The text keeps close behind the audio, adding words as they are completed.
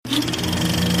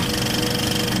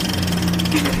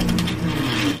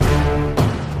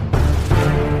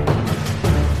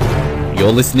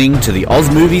You're listening to the Oz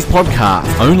Movies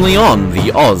Podcast, only on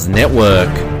the Oz Network.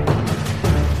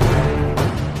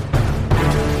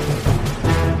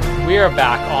 We are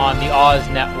back on the Oz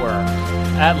Network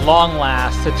at long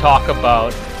last to talk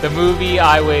about the movie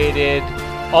I waited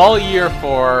all year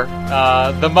for,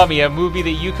 The Mummy, a movie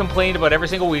that you complained about every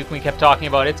single week. We kept talking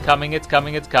about it's coming, it's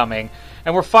coming, it's coming.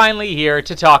 And we're finally here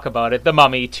to talk about it, The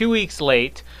Mummy, 2 weeks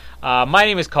late. My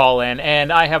name is Colin,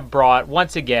 and I have brought,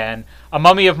 once again, a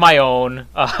mummy of my own,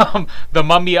 the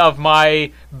mummy of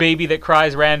my baby that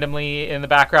cries randomly in the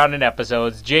background in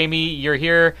episodes. Jamie, you're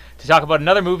here to talk about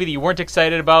another movie that you weren't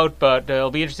excited about, but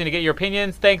it'll be interesting to get your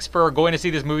opinions. Thanks for going to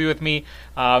see this movie with me.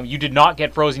 You did not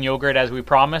get frozen yogurt as we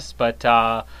promised, but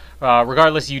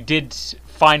regardless, you did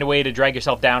find a way to drag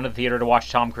yourself down to the theater to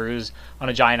watch Tom Cruise on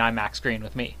a giant IMAX screen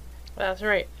with me. That's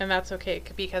right, and that's okay,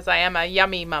 because I am a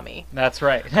yummy mummy. That's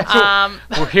right. That's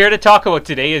what we're here to talk about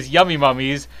today is yummy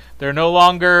mummies. They're no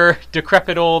longer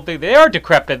decrepit old. They are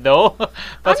decrepit, though.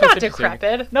 That's I'm not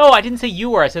decrepit. No, I didn't say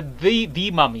you were. I said the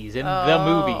mummies in the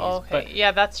movies. Okay. But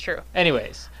yeah, that's true.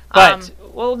 Anyways. But,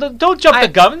 don't jump the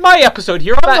gun. My episode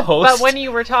here, I'm the host. But when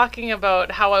you were talking about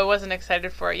how I wasn't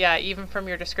excited for it, yeah, even from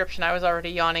your description, I was already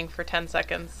yawning for 10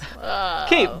 seconds.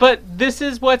 Okay, but this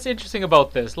is what's interesting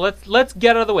about this. Let's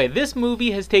get out of the way. This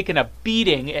movie has taken a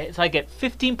beating. It's like at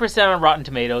 15% on Rotten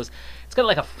Tomatoes. It's got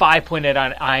like a 5.8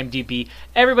 on IMDb.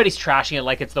 Everybody's trashing it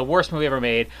like it's the worst movie ever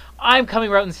made. I'm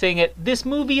coming out and saying it. This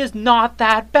movie is not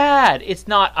that bad. It's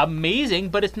not amazing,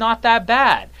 but it's not that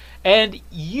bad. And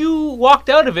you walked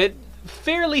out of it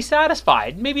fairly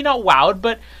satisfied. Maybe not wowed,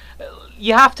 but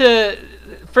you have to...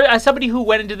 As somebody who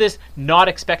went into this not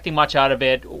expecting much out of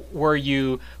it, were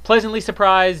you pleasantly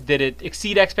surprised? Did it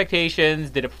exceed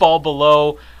expectations? Did it fall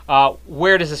below?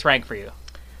 Where does this rank for you?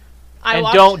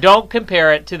 Don't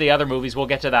compare it to the other movies. We'll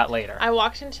get to that later. I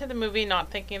walked into the movie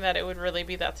not thinking that it would really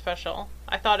be that special.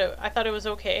 I thought it was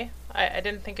okay. I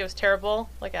didn't think it was terrible,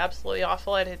 like absolutely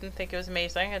awful. I didn't think it was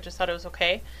amazing. I just thought it was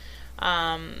okay.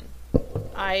 I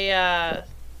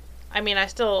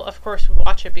still, of course, would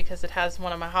watch it because it has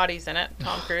one of my hotties in it,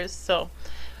 Tom Cruise. So,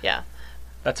 yeah.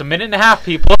 That's a minute and a half,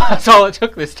 people. That's all it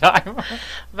took this time.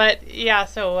 But yeah,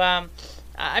 so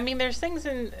there's things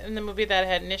in the movie that I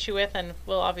had an issue with, and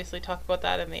we'll obviously talk about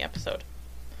that in the episode.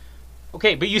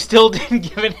 Okay, but you still didn't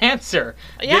give an answer.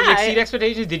 Yeah, did it exceed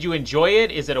expectations? Did you enjoy it?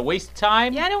 Is it a waste of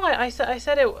time? Yeah, no, I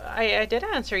said it. I did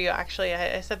answer you actually.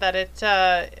 I said that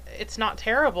it's not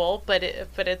terrible, but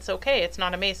it's okay. It's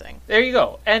not amazing. There you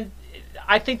go. And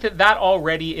I think that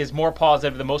already is more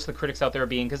positive than most of the critics out there are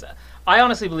being, because I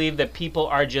honestly believe that people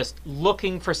are just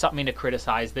looking for something to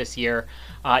criticize this year.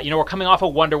 We're coming off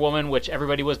of Wonder Woman, which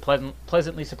everybody was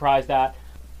pleasantly surprised at.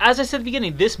 As I said at the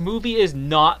beginning, this movie is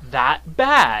not that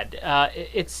bad.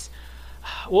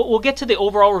 We'll get to the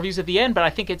overall reviews at the end, but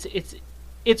I think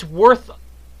it's worth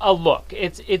a look.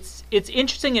 It's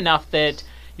interesting enough that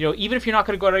even if you're not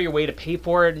going to go out of your way to pay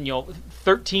for it, and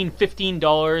 $13,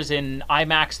 $15 in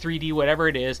IMAX 3D, whatever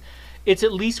it is, it's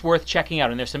at least worth checking out.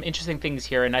 And there's some interesting things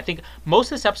here. And I think most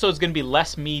of this episode is going to be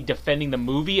less me defending the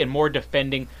movie and more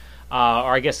defending, or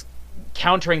I guess,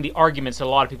 countering the arguments that a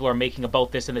lot of people are making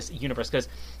about this in this universe, because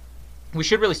we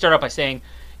should really start out by saying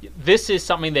this is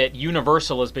something that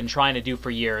Universal has been trying to do for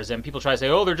years, and people try to say,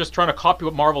 they're just trying to copy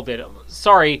what Marvel did.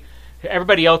 Sorry,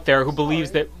 everybody out there who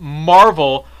believes that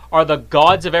Marvel are the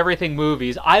gods of everything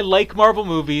movies. I like Marvel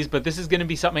movies, but this is going to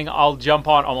be something I'll jump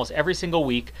on almost every single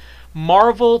week.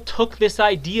 Marvel took this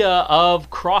idea of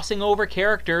crossing over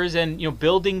characters and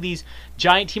building these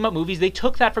giant team-up movies. They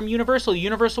took that from Universal.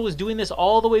 Universal was doing this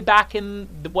all the way back in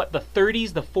the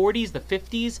 30s, the 40s, the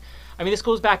 50s. This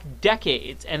goes back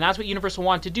decades, and that's what Universal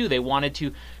wanted to do. They wanted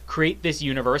to create this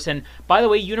universe. And by the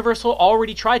way, Universal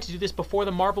already tried to do this before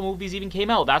the Marvel movies even came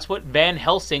out. That's what Van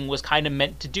Helsing was kind of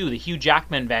meant to do, the Hugh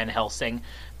Jackman Van Helsing.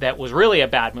 That was really a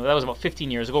bad movie. That was about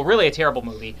 15 years ago. Really a terrible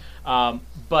movie.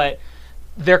 But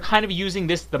they're kind of using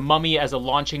The Mummy as a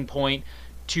launching point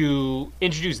to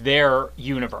introduce their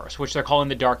universe, which they're calling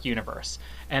the Dark Universe.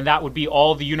 And that would be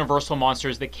all the Universal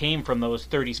monsters that came from those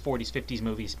 30s, 40s, 50s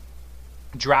movies.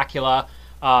 Dracula,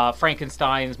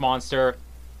 Frankenstein's monster,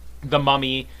 The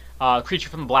Mummy, Creature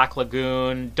from the Black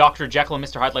Lagoon, Dr. Jekyll and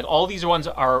Mr. Hyde. Like, all these ones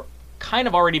are kind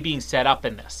of already being set up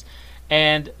in this.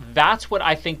 And that's what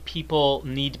I think people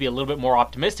need to be a little bit more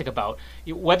optimistic about.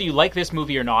 Whether you like this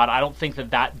movie or not, I don't think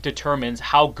that determines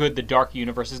how good the Dark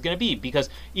Universe is going to be. Because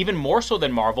even more so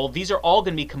than Marvel, these are all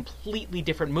going to be completely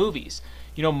different movies.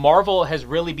 Marvel has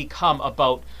really become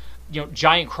about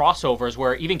giant crossovers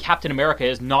where even Captain America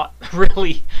is not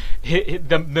really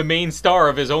the main star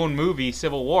of his own movie,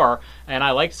 Civil War. And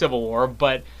I like Civil War,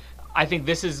 but I think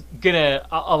this is going to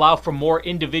allow for more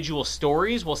individual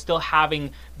stories while still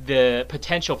having the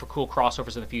potential for cool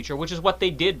crossovers in the future, which is what they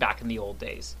did back in the old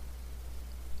days.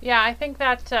 Yeah, I think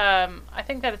that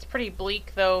it's pretty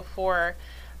bleak though for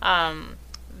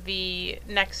the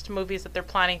next movies that they're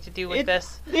planning to do with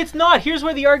this. It's not. Here's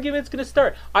where the argument's going to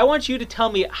start. I want you to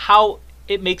tell me how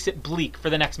it makes it bleak for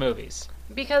the next movies.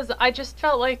 Because I just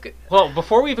felt like... Well,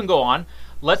 before we even go on,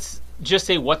 let's just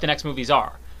say what the next movies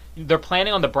are. They're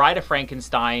planning on The Bride of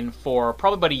Frankenstein for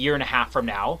probably about a year and a half from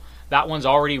now. That one's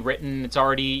already written. It's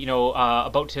already,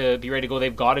 about to be ready to go.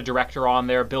 They've got a director on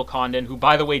there, Bill Condon, who,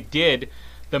 by the way, did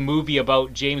the movie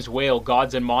about James Whale,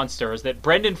 Gods and Monsters, that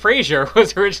Brendan Fraser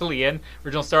was originally in,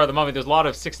 original star of The Mummy. There's a lot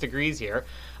of 6 degrees here.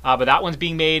 But that one's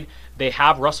being made. They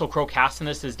have Russell Crowe casting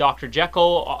this as Dr.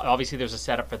 Jekyll. Obviously, there's a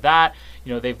setup for that.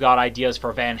 They've got ideas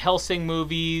for Van Helsing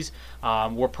movies.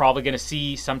 We're probably going to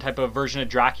see some type of version of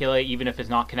Dracula, even if it's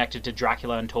not connected to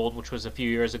Dracula Untold, which was a few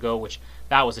years ago, which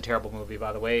that was a terrible movie,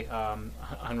 by the way,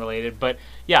 unrelated. But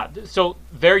yeah, so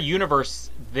their universe,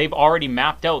 they've already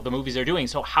mapped out the movies they're doing.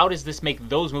 So how does this make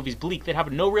those movies bleak that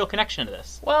have no real connection to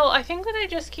this? Well, I think that I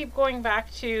just keep going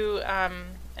back to...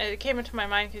 it came into my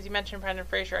mind because you mentioned Brendan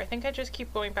Fraser. I think I just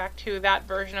keep going back to that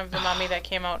version of The Mummy that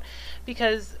came out.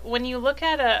 Because when you look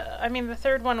at the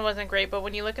third one wasn't great, but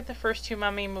when you look at the first 2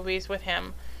 Mummy movies with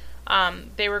him,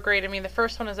 they were great. I mean, the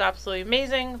first one was absolutely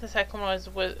amazing. The second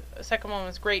one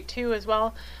was great too as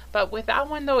well. But with that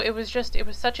one though, it was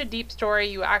such a deep story.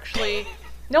 You actually,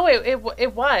 no,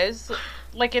 it was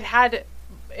like it had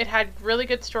really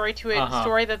good story to it.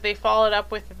 Story that they followed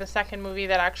up with the second movie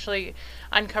that actually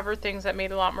uncovered things that made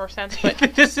a lot more sense.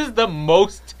 But this is the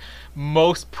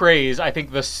most praise I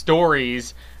think the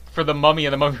stories for The Mummy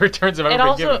and The Mummy Returns have ever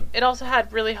been given. It also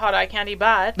had really hot eye candy,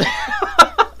 but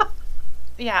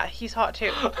yeah, he's hot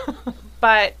too.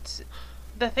 But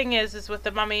the thing is with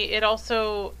The Mummy, it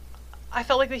also, I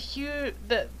felt like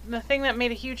the thing that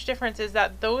made a huge difference is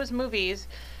that those movies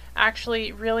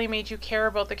actually really made you care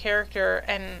about the character,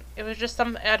 and it was just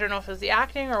I don't know if it was the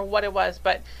acting or what it was,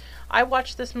 but I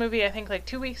watched this movie I think like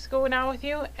 2 weeks ago now with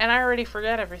you, and I already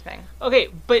forget everything. Okay,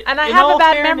 but and I have a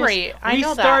bad memory.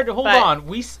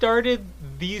 We started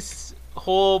these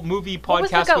whole movie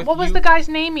podcasts with what was the guy's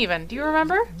name even? Do you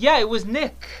remember? Yeah, it was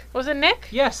Nick. Was it Nick?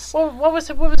 Yes. Well, what was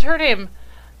her name?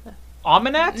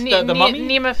 Ahmanet? The Mummy?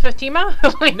 Nima Fatima?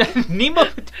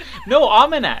 No,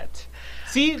 Ahmanet.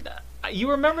 See,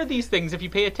 you remember these things if you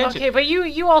pay attention. Okay, but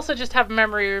you also just have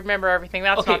memory, remember everything.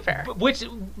 That's not fair. Which,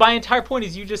 my entire point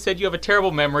is you just said you have a terrible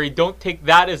memory. Don't take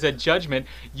that as a judgment.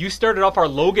 You started off our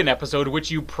Logan episode, which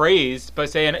you praised, by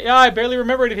saying, yeah, I barely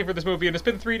remember anything for this movie, and it's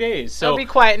been 3 days. So be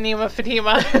quiet, Nima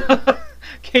Fatima.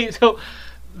 Okay, so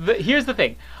here's the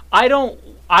thing. I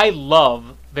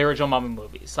love the original Mummy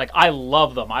movies. Like, I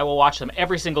love them. I will watch them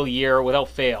every single year without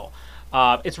fail.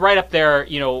 It's right up there,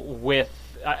 with...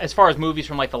 as far as movies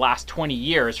from like the last 20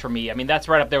 years for me, I mean, that's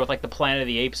right up there with like the Planet of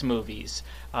the Apes movies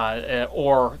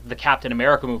or the Captain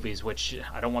America movies, which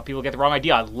I don't want people to get the wrong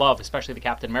idea. I love especially the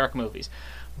Captain America movies.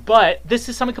 But this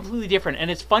is something completely different. And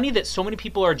it's funny that so many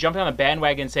people are jumping on the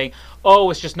bandwagon saying,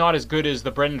 oh, it's just not as good as the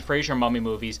Brendan Fraser Mummy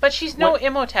movies. But she's no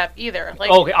Imhotep either.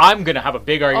 Like, okay, I'm going to have a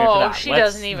big argument for that. She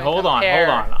doesn't even Hold compare.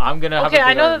 on. I'm going to have a big Okay,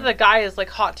 I know argument. that the guy is like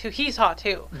hot too. He's hot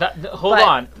too. Hold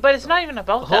on. But it's not even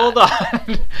about Hold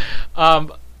that.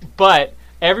 on. But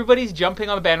everybody's jumping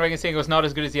on the bandwagon saying it was not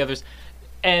as good as the others.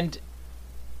 And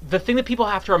the thing that people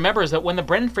have to remember is that when the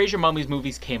Brendan Fraser Mummies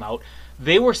movies came out,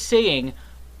 they were saying,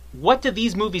 what do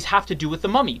these movies have to do with The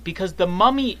Mummy? Because The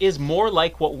Mummy is more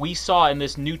like what we saw in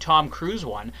this new Tom Cruise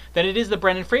one than it is the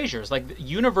Brendan Frasers. Like,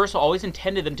 Universal always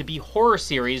intended them to be horror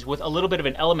series with a little bit of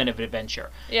an element of adventure.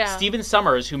 Yeah. Stephen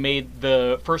Sommers, who made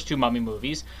the first 2 Mummy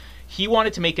movies, he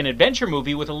wanted to make an adventure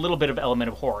movie with a little bit of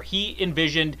element of horror. He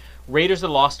envisioned Raiders of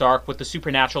the Lost Ark with the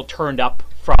supernatural turned up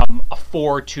from a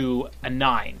 4 to a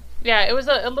 9. Yeah, it was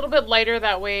a little bit lighter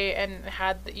that way and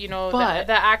had, the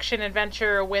action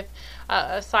adventure with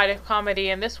a side of comedy.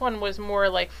 And this one was more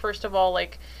like, first of all,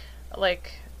 like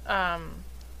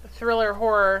thriller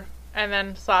horror and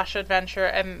then slash adventure.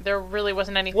 And there really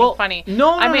wasn't anything funny.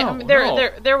 No.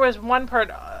 There was one part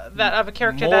that of a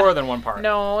character more than one part.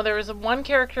 No, there was one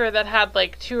character that had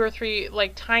like 2 or 3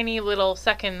 like tiny little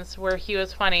seconds where he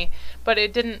was funny, but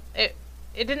it didn't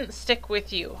stick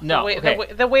with you. No,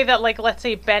 the way that, like, let's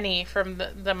say Benny from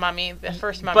the Mummy, the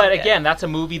first Mummy. But again, that's a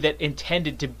movie that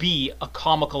intended to be a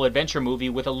comical adventure movie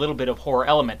with a little bit of horror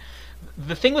element.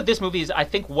 The thing with this movie is, I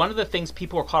think one of the things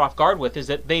people were caught off guard with is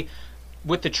that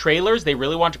with the trailers, they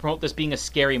really wanted to promote this being a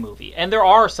scary movie. And there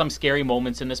are some scary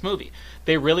moments in this movie.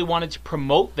 They really wanted to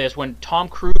promote this. When Tom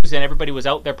Cruise and everybody was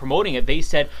out there promoting it, they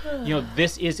said,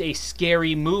 this is a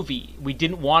scary movie. We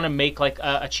didn't want to make like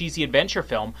a cheesy adventure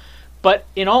film. But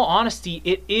in all honesty,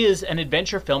 it is an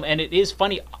adventure film, and it is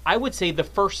funny. I would say the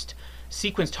first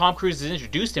sequence Tom Cruise is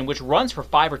introduced in, which runs for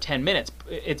 5 or 10 minutes,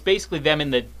 it's basically them in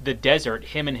the desert,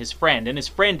 him and his friend. And his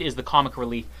friend is the comic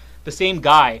relief. The same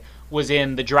guy was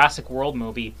in the Jurassic World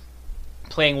movie,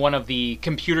 playing one of the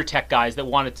computer tech guys that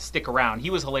wanted to stick around. He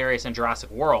was hilarious in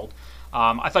Jurassic World.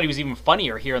 I thought he was even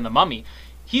funnier here in The Mummy.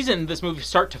 He's in this movie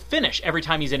start to finish. Every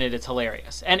time he's in it, it's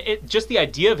hilarious. And just the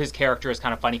idea of his character is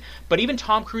kind of funny. But even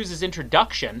Tom Cruise's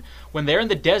introduction, when they're in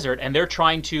the desert and they're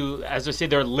trying to, as I say,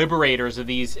 they're liberators of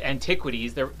these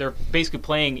antiquities. They're basically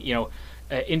playing,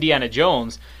 Indiana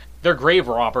Jones. They're grave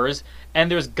robbers,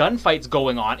 and there's gunfights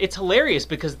going on. It's hilarious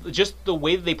because just the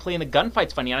way that they play in the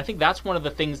gunfight's funny. And I think that's one of the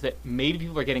things that maybe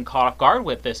people are getting caught off guard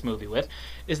with this movie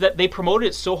is that they promoted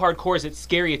it so hardcore as it's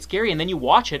scary, and then you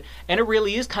watch it, and it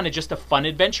really is kind of just a fun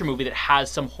adventure movie that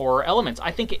has some horror elements. I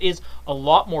think it is a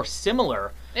lot more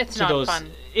similar It's to not those.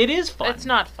 fun. It is fun. It's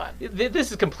not fun. This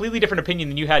is a completely different opinion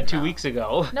than you had 2 weeks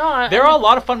ago. No, there are a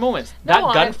lot of fun moments. That No,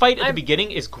 gunfight at the beginning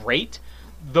is great.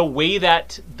 The way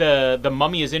that the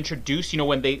mummy is introduced,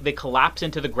 when they collapse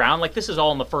into the ground, like this is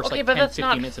all in the first 10, 15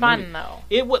 minutes of the movie.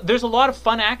 Though. There's a lot of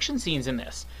fun action scenes in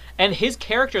this. And his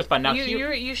character is fun. Now,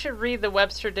 you should read the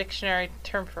Webster Dictionary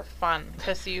term for fun,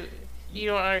 because you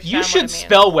don't understand you should what it means.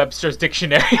 spell Webster's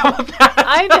Dictionary about that.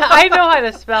 I know how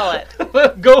to spell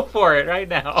it. Go for it right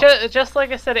now. Just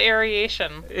like I said,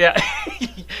 aeration. Yeah.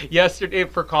 Yesterday,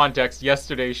 for context,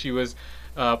 she was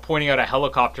pointing out a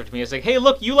helicopter to me. It's like, hey,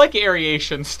 look, you like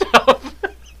aeration stuff.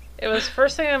 It was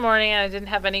first thing in the morning, and I didn't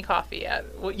have any coffee yet.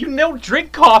 Well, you don't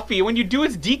drink coffee. When you do,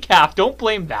 it's decaf. Don't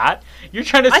blame that. You're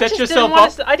trying to set yourself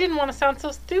up. I didn't want to sound so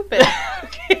stupid.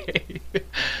 Okay.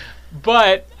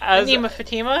 But Nima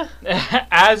Fatima?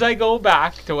 As I go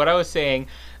back to what I was saying,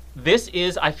 this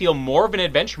is, I feel, more of an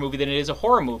adventure movie than it is a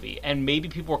horror movie. And maybe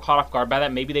people were caught off guard by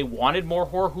that. Maybe they wanted more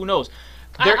horror. Who knows?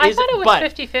 I thought it was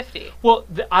 50-50. Well,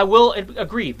 I will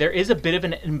agree. There is a bit of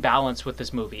an imbalance with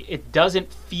this movie. It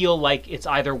doesn't feel like it's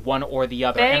either one or the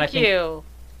other. Thank you.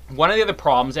 One of the other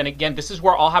problems, and again, this is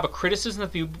where I'll have a criticism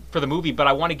for the movie, but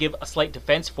I want to give a slight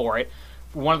defense for it.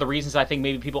 One of the reasons I think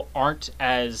maybe people aren't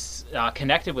as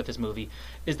connected with this movie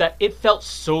is that it felt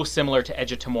so similar to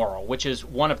Edge of Tomorrow, which is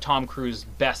one of Tom Cruise's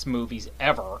best movies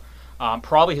ever.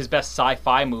 Probably his best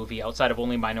sci-fi movie outside of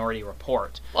only Minority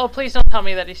Report. Well, please don't tell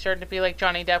me that he's starting to be like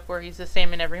Johnny Depp, where he's the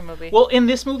same in every movie. Well, in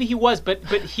this movie he was, but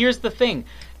here's the thing,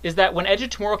 is that when Edge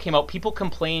of Tomorrow came out, people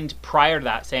complained prior to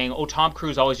that, saying, oh, Tom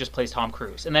Cruise always just plays Tom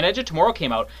Cruise. And then Edge of Tomorrow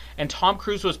came out, and Tom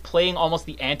Cruise was playing almost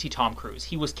the anti-Tom Cruise.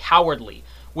 He was cowardly,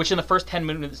 which in the first 10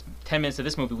 minutes of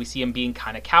this movie, we see him being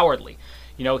kind of cowardly.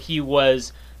 He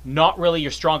was not really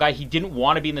your strong guy. He didn't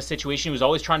want to be in the situation. He was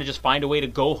always trying to just find a way to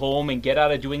go home and get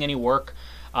out of doing any work.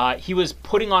 He was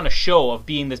putting on a show of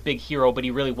being this big hero, but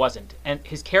he really wasn't. And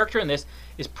his character in this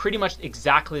is pretty much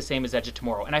exactly the same as Edge of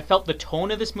Tomorrow. And I felt the tone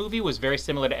of this movie was very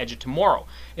similar to Edge of Tomorrow,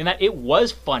 in that it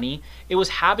was funny. It was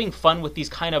having fun with these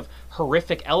kind of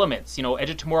horrific elements. Edge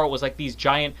of Tomorrow was like these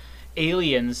giant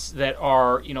aliens that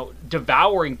are,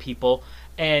 devouring people.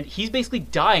 And he's basically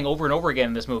dying over and over again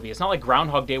in this movie. It's not like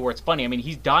Groundhog Day where it's funny. I mean,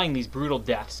 he's dying these brutal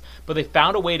deaths. But they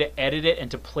found a way to edit it and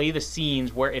to play the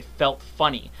scenes where it felt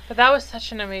funny. But that was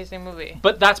such an amazing movie.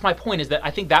 But that's my point, is that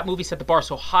I think that movie set the bar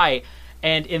so high.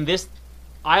 And in this,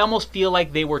 I almost feel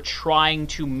like they were trying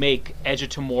to make Edge of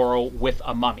Tomorrow with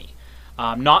a mummy.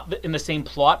 Not in the same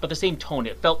plot, but the same tone.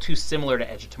 It felt too similar to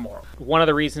Edge of Tomorrow. One of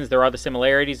the reasons there are the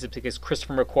similarities is because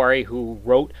Christopher McQuarrie, who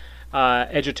wrote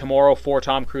Edge of Tomorrow for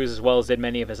Tom Cruise, as well as did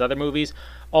many of his other movies,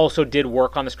 also did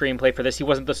work on the screenplay for this. He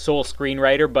wasn't the sole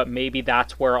screenwriter, but maybe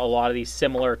that's where a lot of these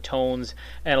similar tones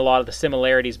and a lot of the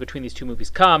similarities between these two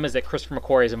movies come, is that Christopher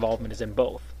McQuarrie's involvement is in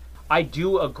both. I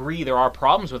do agree there are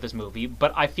problems with this movie,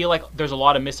 but I feel like there's a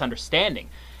lot of misunderstanding.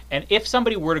 And if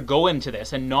somebody were to go into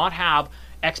this and not have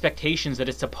expectations that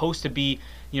it's supposed to be,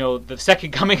 the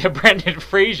second coming of Brendan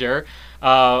Fraser,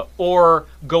 or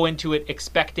go into it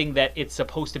expecting that it's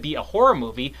supposed to be a horror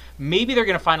movie, maybe they're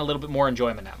going to find a little bit more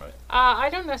enjoyment out of it. I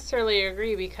don't necessarily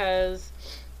agree, because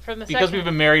we've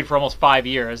been married for almost 5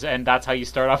 years, and that's how you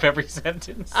start off every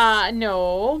sentence.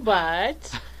 No,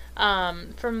 but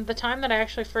from the time that I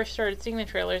actually first started seeing the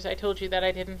trailers, I told you that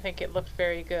I didn't think it looked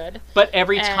very good. But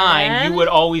every time you would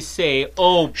always say,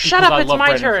 "Oh, because shut up! I It's love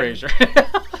my Brendan turn." Fraser."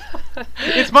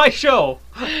 It's my show.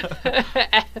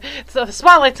 So the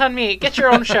spotlight's on me. Get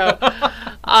your own show.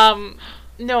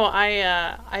 No,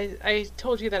 I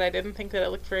told you that I didn't think that it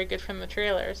looked very good from the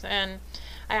trailers, and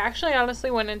I actually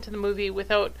honestly went into the movie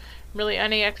without really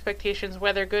any expectations,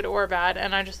 whether good or bad,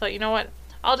 and I just thought, you know what,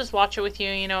 I'll just watch it with you,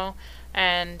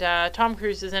 and Tom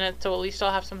Cruise is in it, so at least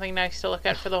I'll have something nice to look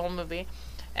at for the whole movie.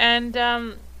 And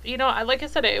like I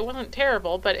said, it wasn't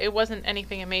terrible, but it wasn't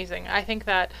anything amazing. I think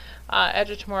that Edge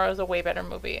of Tomorrow is a way better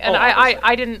movie, and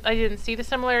I didn't see the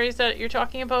similarities that you're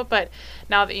talking about, but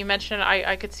now that you mention it,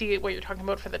 I could see what you're talking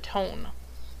about for the tone.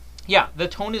 Yeah, the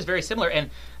tone is very similar, and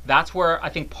that's where I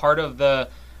think part of the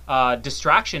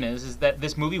distraction is that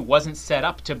this movie wasn't set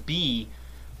up to be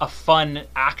a fun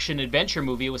action adventure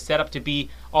movie. It was set up to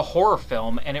be a horror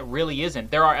film, and it really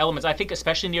isn't. There are elements, I think,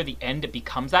 especially near the end, it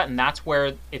becomes that, and that's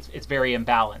where it's very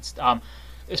imbalanced.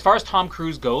 As far as Tom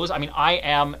Cruise goes, I mean, I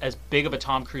am as big of a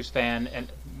Tom Cruise fan,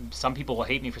 and some people will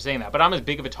hate me for saying that, but I'm as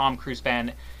big of a Tom Cruise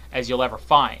fan as you'll ever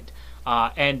find.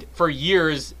 And for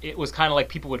years, it was kind of like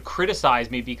people would criticize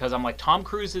me because I'm like, Tom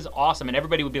Cruise is awesome, and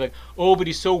everybody would be like, oh, but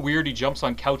he's so weird, he jumps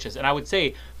on couches. And I would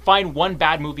say, find one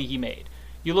bad movie he made.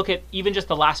 You look at even just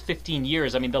the last 15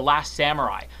 years, I mean, The Last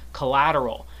Samurai,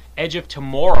 Collateral, Edge of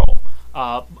Tomorrow,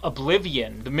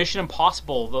 Oblivion, the Mission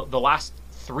Impossible, the last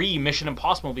 3 Mission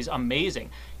Impossible movies, amazing.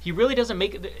 He really doesn't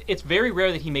make, it's very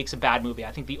rare that he makes a bad movie.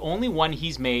 I think the only one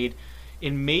he's made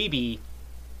in maybe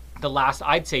the last,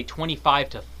 I'd say 25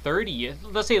 to 30 years,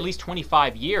 let's say at least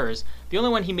 25 years, the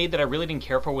only one he made that I really didn't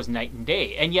care for was Night and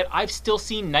Day. And yet I've still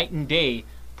seen Night and Day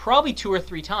probably 2 or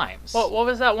 3 times. What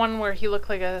was that one where he looked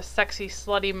like a sexy,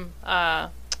 slutty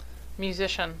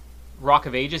musician? Rock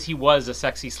of Ages. He was a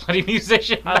sexy, slutty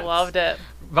musician. I loved it.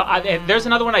 But there's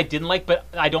another one I didn't like, but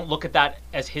I don't look at that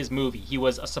as his movie. He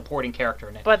was a supporting character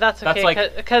in it. But that's okay,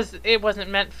 because it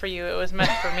wasn't meant for you. It was meant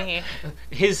for me.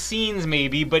 His scenes,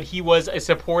 maybe, but he was a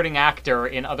supporting actor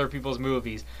in other people's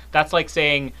movies. That's like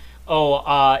saying,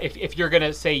 if you're going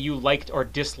to say you liked or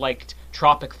disliked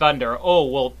Tropic Thunder,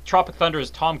 Tropic Thunder is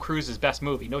Tom Cruise's best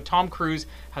movie. No, Tom Cruise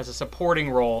has a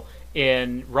supporting role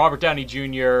in Robert Downey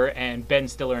Jr. and Ben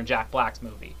Stiller and Jack Black's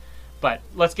movie. But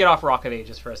let's get off Rock of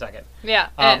Ages for a second. Yeah,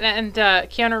 and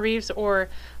Keanu Reeves or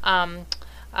Tom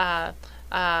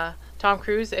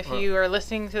Cruise, if you are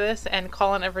listening to this and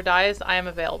Colin ever dies, I am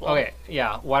available. Okay,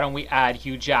 yeah. Why don't we add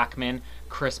Hugh Jackman,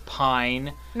 Chris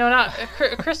Pine? No, not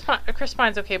Chris Pine. Chris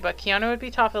Pine's okay, but Keanu would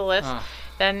be top of the list.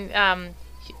 Then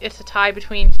it's a tie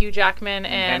between Hugh Jackman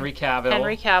and Henry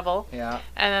Cavill. Yeah.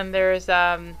 And then there's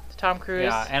Tom Cruise.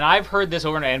 Yeah, and I've heard this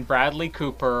over and Bradley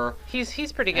Cooper.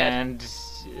 He's pretty good.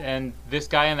 And this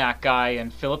guy and that guy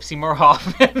and Philip Seymour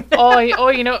Hoffman. no,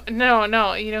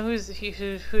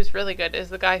 who's really good is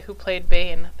the guy who played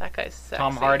Bane. That guy's sexy.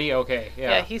 Tom Hardy. Okay,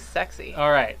 yeah. Yeah, he's sexy.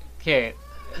 All right. Okay.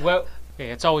 Well. Okay,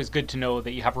 it's always good to know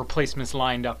that you have replacements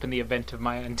lined up in the event of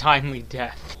my untimely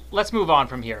death. Let's move on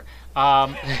from here.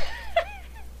 I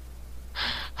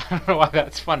don't know why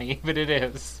that's funny, but it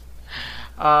is.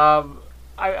 On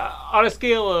a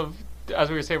scale of, as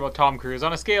we were saying about Tom Cruise,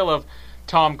 on a scale of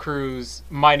Tom Cruise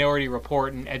Minority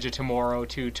Report and Edge of Tomorrow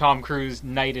to Tom Cruise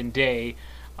Night and Day,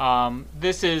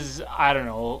 this is, I don't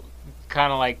know,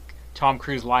 kind of like Tom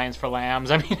Cruise Lions for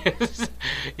Lambs. I mean,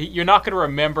 you're not going to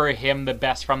remember him the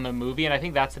best from the movie, and I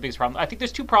think that's the biggest problem. I think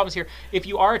there's 2 problems here. If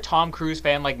you are a Tom Cruise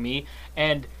fan like me,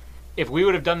 and if we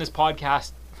would have done this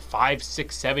podcast 5,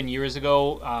 6, 7 years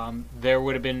ago, there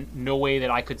would have been no way that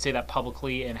I could say that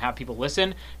publicly and have people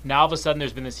listen. Now, all of a sudden,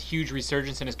 there's been this huge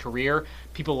resurgence in his career.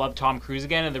 People love Tom Cruise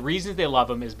again, and the reasons they love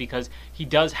him is because he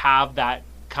does have that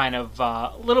kind of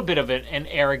little bit of an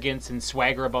arrogance and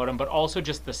swagger about him, but also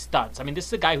just the stunts. I mean, this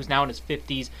is a guy who's now in his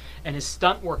 50s, and his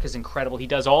stunt work is incredible. He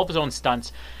does all of his own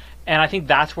stunts, and I think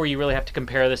that's where you really have to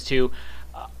compare this to,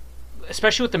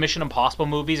 especially with the Mission Impossible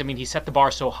movies. I mean, he set the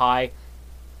bar so high.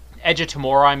 Edge of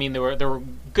Tomorrow, I mean, there were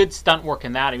good stunt work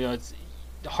in that. I mean, it's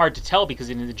hard to tell because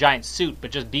he's in the giant suit, but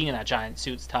just being in that giant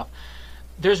suit's tough.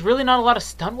 There's really not a lot of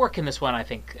stunt work in this one, I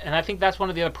think. And I think that's one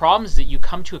of the other problems, is that you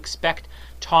come to expect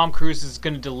Tom Cruise is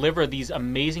going to deliver these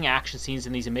amazing action scenes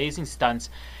and these amazing stunts.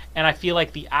 And I feel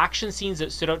like the action scenes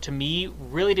that stood out to me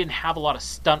really didn't have a lot of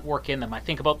stunt work in them. I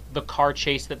think about the car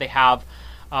chase that they have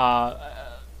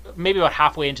maybe about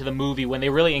halfway into the movie when they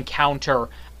really encounter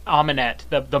Ahmanet,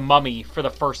 the mummy, for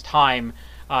the first time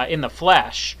in the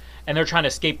flesh. And they're trying to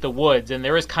escape the woods. And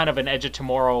there is kind of an Edge of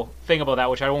Tomorrow thing about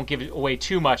that, which I won't give away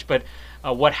too much. But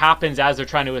what happens as they're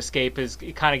trying to escape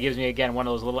it kind of gives me, again, one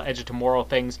of those little Edge of Tomorrow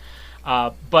things.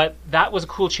 But that was a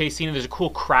cool chase scene, and there's a cool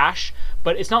crash.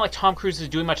 But it's not like Tom Cruise is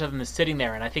doing much other than sitting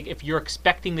there. And I think if you're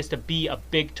expecting this to be a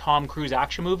big Tom Cruise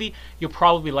action movie, you'll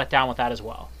probably be let down with that as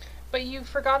well. But you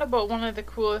forgot about one of the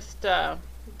coolest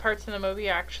parts in the movie,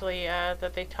 actually,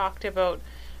 that they talked about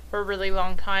for a really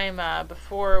long time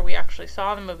before we actually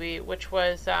saw the movie, which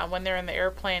was when they're in the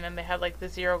airplane and they had like the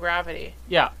zero gravity.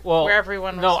 Yeah, well, where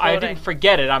everyone was no, floating. I didn't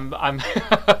forget it. I'm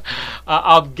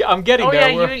getting Oh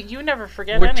there. yeah, you never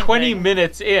forget We're anything. 20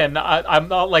 minutes in. I'm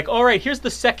not like, all right, here's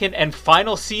the second and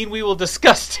final scene we will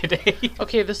discuss today.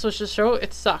 Okay, this was just show.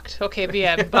 It sucked. Okay, the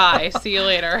end. Bye. See you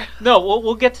later. No,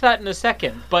 we'll get to that in a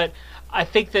second, but I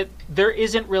think that there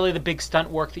isn't really the big stunt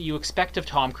work that you expect of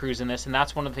Tom Cruise in this, and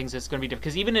that's one of the things that's going to be different.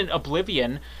 Because even in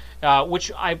Oblivion,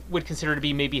 which I would consider to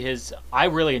be maybe his, I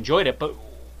really enjoyed it, but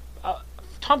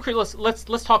Tom Cruise.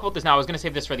 Let's talk about this now. I was going to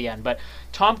save this for the end, but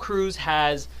Tom Cruise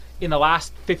has, in the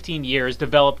last 15 years,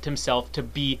 developed himself to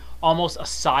be almost a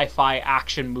sci-fi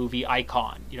action movie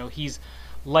icon. You know, he's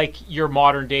like your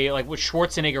modern day, like what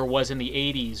Schwarzenegger was in the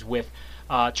 80s with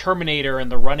Terminator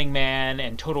and The Running Man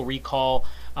and Total Recall.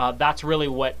 That's really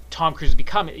what Tom Cruise has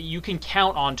become. You can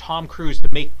count on Tom Cruise to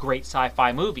make great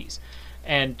sci-fi movies,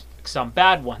 and some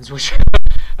bad ones, which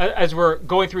as we're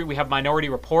going through, we have Minority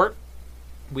Report,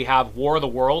 we have War of the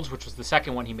Worlds, which was the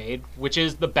second one he made, which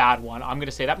is the bad one. I'm going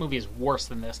to say that movie is worse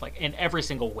than this, like in every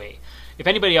single way. If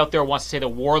anybody out there wants to say that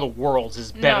War of the Worlds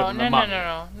is better than The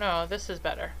Mummy. No, this is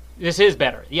better. This is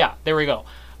better. Yeah, there we go.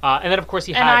 And then, of course,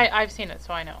 I've seen it,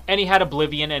 so I know. And he had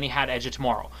Oblivion, and he had Edge of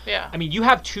Tomorrow. Yeah. I mean, you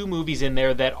have two movies in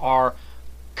there that are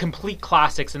complete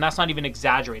classics, and that's not even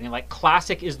exaggerating. Like,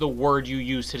 classic is the word you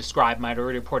use to describe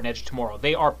Minority Report and Edge of Tomorrow.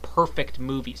 They are perfect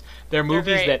movies. They're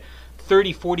movies that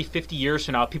 30, 40, 50 years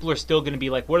from now, people are still going to be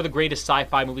like, what are the greatest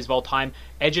sci-fi movies of all time?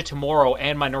 Edge of Tomorrow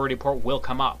and Minority Report will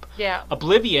come up. Yeah.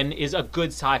 Oblivion is a good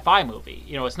sci-fi movie.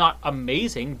 You know, it's not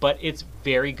amazing, but it's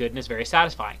very good and it's very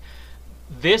satisfying.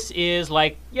 This is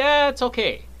like, yeah, it's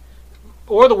okay.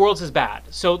 Or The World's is bad.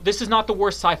 So this is not the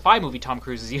worst sci-fi movie Tom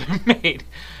Cruise has even made.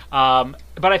 But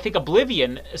I think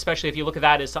Oblivion, especially if you look at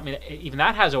that as something that even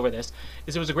that has over this,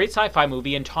 is it was a great sci-fi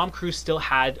movie, and Tom Cruise still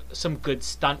had some good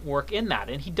stunt work in that.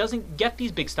 And he doesn't get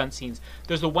these big stunt scenes.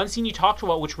 There's the one scene you talked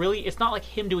about, which really, it's not like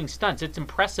him doing stunts. It's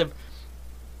impressive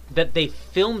that they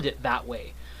filmed it that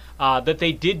way. That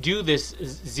they did do this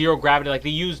zero gravity, like they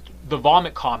used the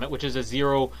Vomit Comet, which is a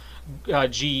zero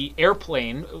G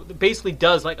airplane, basically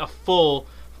does like a full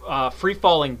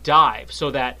free-falling dive,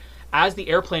 so that as the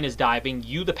airplane is diving,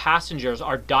 you, the passengers,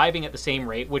 are diving at the same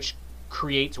rate, which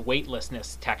creates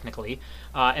weightlessness technically,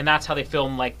 and that's how they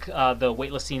film like the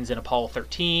weightless scenes in Apollo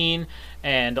 13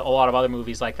 and a lot of other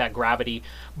movies like that, Gravity.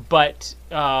 But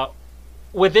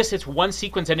with this, it's one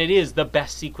sequence, and it is the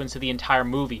best sequence of the entire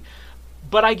movie.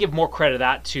 But I give more credit to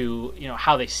that to, you know,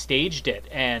 how they staged it,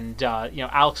 and you know,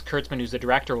 Alex Kurtzman, who's the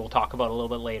director, we'll talk about a little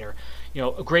bit later. You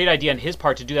know, a great idea on his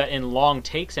part to do that in long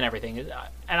takes and everything.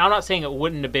 And I'm not saying it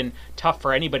wouldn't have been tough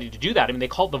for anybody to do that. I mean, they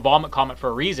called it the Vomit Comet for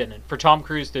a reason, and for Tom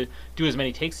Cruise to do as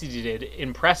many takes as he did,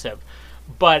 impressive.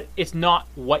 But it's not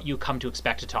what you come to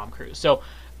expect of Tom Cruise. So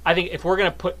I think if we're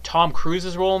going to put Tom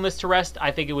Cruise's role in this to rest, I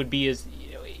think it would be as,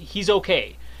 you know, he's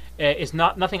okay. It's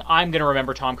not nothing I'm going to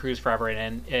remember Tom Cruise forever in,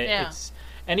 and it's.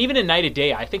 And even in Night of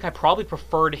Day, I think I probably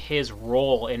preferred his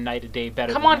role in Night of Day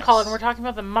better. Come than on, this. Colin, we're talking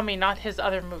about The Mummy, not his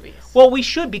other movies. Well, we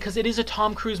should, because it is a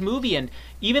Tom Cruise movie, and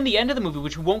even the end of the movie,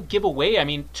 which we won't give away, I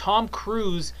mean, Tom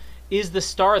Cruise is the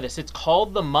star of this. It's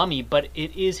called The Mummy, but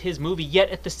it is his movie.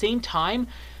 Yet at the same time,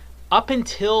 up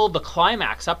until the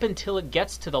climax, up until it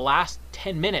gets to the last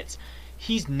 10 minutes,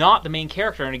 he's not the main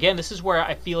character. And again, this is where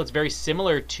I feel it's very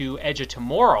similar to Edge of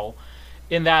Tomorrow,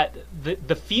 in that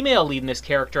the female lead in this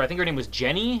character, I think her name was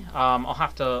Jenny. I'll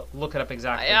have to look it up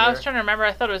exactly. I was trying to remember.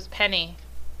 I thought it was Penny.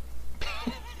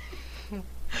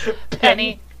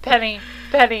 Penny.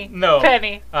 No.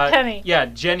 Penny. Yeah,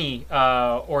 Jenny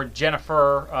or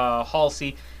Jennifer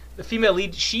Halsey. The female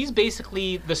lead, she's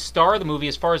basically the star of the movie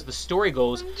as far as the story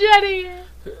goes. Jenny!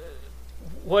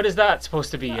 What is that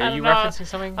supposed to be? Are you referencing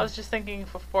something? I was just thinking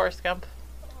of Forrest Gump.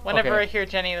 Whenever I hear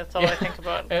Jenny, that's all I think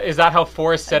about. Is that how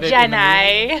Forrest said it?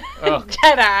 Jenny. Oh.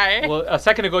 Jenny. Well, a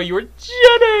second ago you were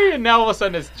Jenny, and now all of a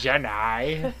sudden it's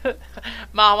Jenny.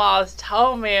 Mom always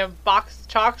told me a box of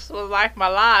chocolates was like my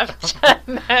life.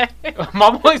 Jenny.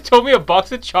 Mom always told me a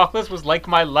box of chocolates was like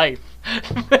my life.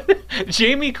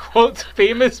 Jamie quotes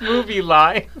famous movie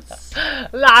lines.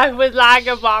 Life was like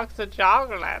a box of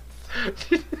chocolates.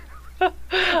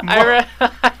 I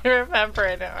remember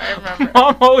it now. I remember.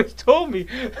 Mom always told me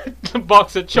the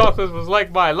box of chocolates was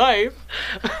like my life.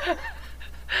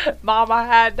 Mama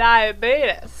had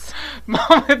diabetes.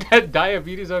 Mama had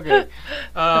diabetes. Okay.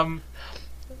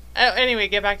 Anyway,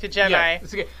 get back to Jenny. Yeah,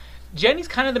 it's okay. Jenny's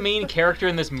kind of the main character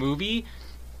in this movie.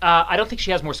 I don't think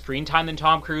she has more screen time than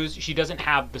Tom Cruise. She doesn't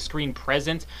have the screen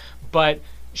presence, but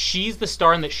she's the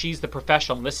star and that she's the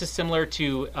professional. And this is similar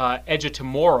to Edge of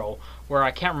Tomorrow, where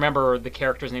I can't remember the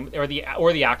character's name or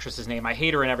the actress's name. I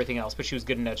hate her and everything else, but she was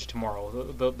good in Edge of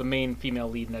Tomorrow. The main female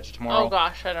lead in Edge of Tomorrow. Oh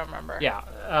gosh, I don't remember.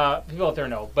 Yeah, people out there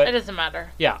know, but it doesn't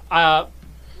matter. Yeah,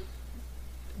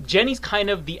 Jenny's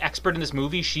kind of the expert in this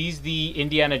movie. She's the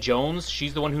Indiana Jones.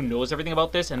 She's the one who knows everything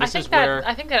about this, and this is where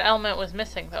I think that element was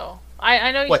missing, though.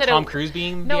 I know you said Tom Cruise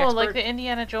being no, the expert? like the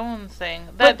Indiana Jones thing.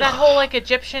 That whole like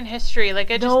Egyptian history,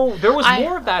 like it just no, there was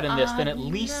more of that in this than at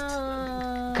least.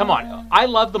 No. Come on, I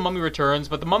love The Mummy Returns,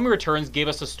 but The Mummy Returns gave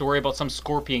us a story about some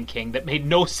scorpion king that made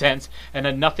no sense and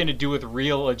had nothing to do with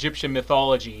real Egyptian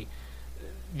mythology.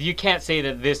 You can't say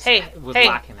that this was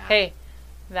lacking that. Hey,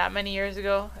 that many years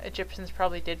ago, Egyptians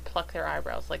probably did pluck their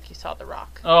eyebrows like you saw The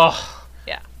Rock. Oh,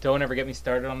 yeah. Don't ever get me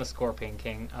started on the Scorpion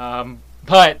King.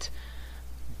 But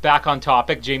back on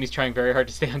topic. Jamie's trying very hard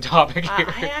to stay on topic here.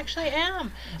 I actually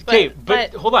am. Okay,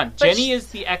 but hold on. Jenny is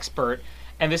the expert,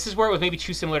 and this is where it was maybe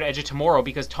too similar to Edge of Tomorrow,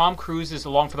 because Tom Cruise is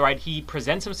along for the ride. He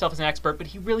presents himself as an expert, but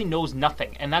he really knows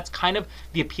nothing, and that's kind of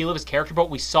the appeal of his character.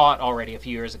 But we saw it already a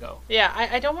few years ago. Yeah,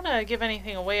 I don't want to give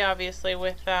anything away, obviously,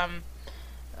 with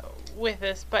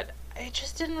this, but it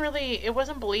just didn't really, it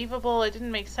wasn't believable. It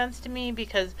didn't make sense to me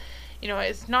because, you know,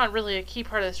 it's not really a key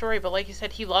part of the story, but like you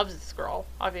said, he loves this girl,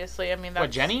 obviously. I mean, that's...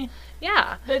 What, Jenny?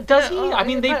 Yeah. Does he? I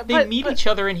mean, they meet each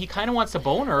other and he kind of wants to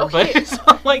bone her, but it's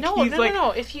not like he's like...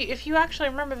 No. If you actually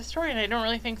remember the story, and I don't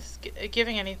really think it's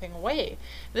giving anything away,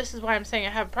 this is why I'm saying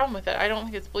I have a problem with it. I don't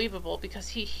think it's believable because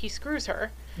he screws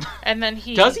her, and then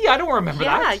he... Does he? I don't remember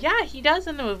that. Yeah, he does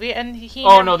in the movie, and he...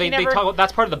 Oh, no, they talk about...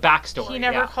 That's part of the backstory. He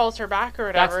never calls her back or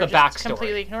whatever. That's the backstory. Just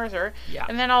completely ignores her. Yeah.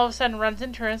 And then all of a sudden runs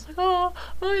into her and it's like, oh,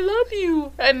 I love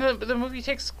you. And the movie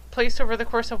takes place over the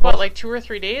course of, what, like 2 or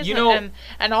 3 days? You know...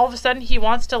 And all of a sudden he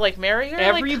wants to, like, marry her?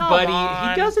 Everybody... Like, come on.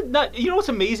 He doesn't... Not, you know what's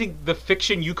amazing? The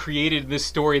fiction you created in this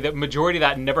story, that majority of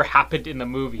that never happened in the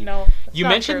movie. No, you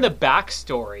mentioned the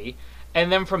backstory... And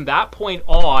then from that point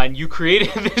on, you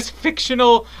created this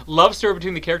fictional love story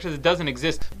between the characters that doesn't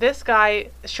exist. This guy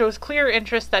shows clear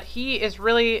interest that he is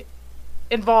really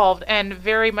involved and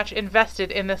very much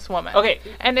invested in this woman. Okay.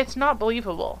 And it's not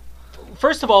believable.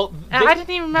 First of all... I didn't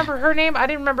even remember her name. I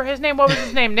didn't remember his name. What was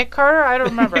his name? Nick Carter? I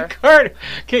don't remember. Nick Carter.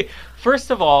 Okay, first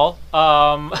of all,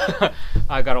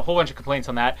 I got a whole bunch of complaints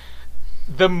on that.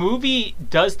 The movie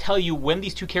does tell you when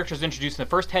these two characters are introduced in the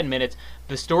first 10 minutes,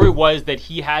 the story was that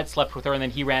he had slept with her and then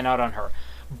he ran out on her.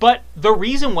 But the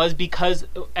reason was because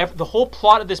the whole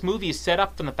plot of this movie is set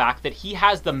up from the fact that he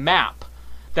has the map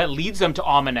that leads them to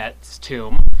Ahmanet's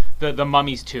tomb, the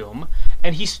mummy's tomb,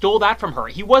 and he stole that from her.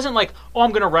 He wasn't like, oh,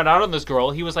 I'm going to run out on this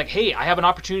girl. He was like, hey, I have an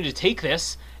opportunity to take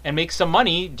this and make some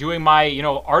money doing my,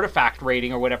 artifact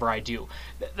raiding or whatever I do.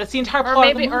 That's the entire plot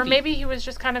of the movie. Or maybe he was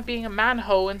just kind of being a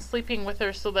man-ho and sleeping with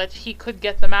her so that he could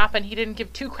get the map, and he didn't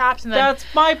give two craps. And then, that's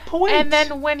my point. And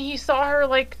then when he saw her,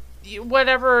 like,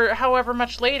 however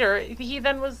much later, he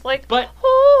then was like, but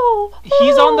oh,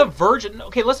 he's on the verge.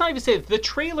 Okay, let's not even say it. The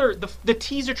trailer, the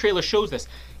teaser trailer shows this.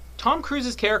 Tom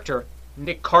Cruise's character,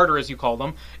 Nick Carter as you call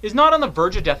him, is not on the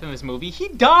verge of death in this movie. He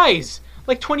dies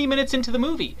like 20 minutes into the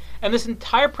movie. And this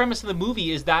entire premise of the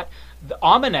movie is that the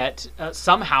Ahmanet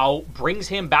somehow brings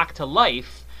him back to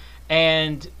life,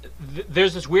 and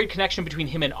there's this weird connection between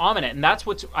him and Ahmanet. And that's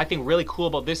what's, I think, really cool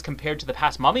about this compared to the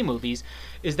past Mummy movies,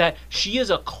 is that she is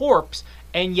a corpse,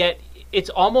 and yet it's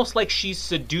almost like she's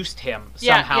seduced him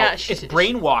somehow. Yeah, it's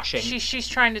brainwashing. She's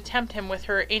trying to tempt him with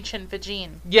her ancient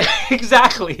vagine. Yeah,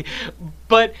 exactly.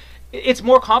 But it's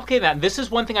more complicated than that. And this is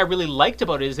one thing I really liked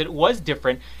about it, is that it was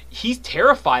different. He's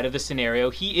terrified of the scenario.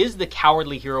 He is the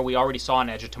cowardly hero we already saw in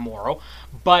Edge of Tomorrow,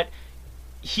 but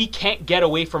he can't get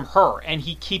away from her, and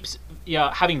he keeps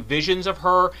having visions of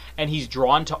her, and he's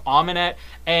drawn to Ahmanet.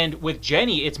 And with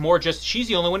Jenny, it's more just, she's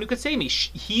the only one who could save me.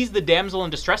 He's the damsel in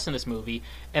distress in this movie,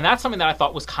 and that's something that I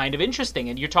thought was kind of interesting.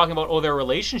 And you're talking about, their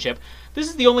relationship. This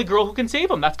is the only girl who can save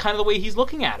him. That's kind of the way he's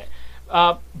looking at it.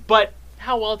 But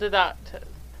how well did that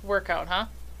work out, huh?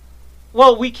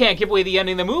 Well, we can't give away the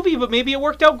ending of the movie, but maybe it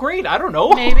worked out great. I don't know.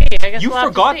 Maybe. I guess you we'll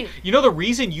forgot. Have to see. You know the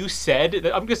reason you said,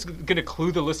 I'm just going to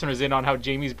clue the listeners in on how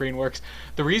Jamie's brain works.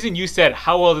 The reason you said,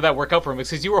 how well did that work out for him, is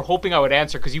because you were hoping I would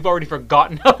answer, because you've already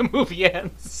forgotten how the movie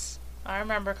ends. I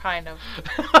remember kind of.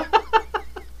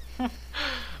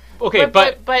 Okay,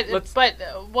 but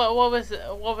what was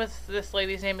this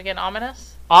lady's name again? Ahmanet.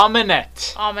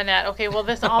 Okay, well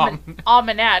this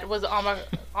Ahmanet was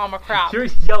crap. You're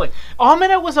yelling.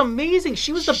 Ahmanet was amazing.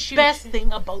 She was the best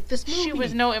thing about this movie. She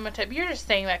was no Imhotep. You're just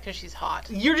saying that because she's hot.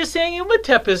 You're just saying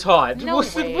Imhotep is hot. No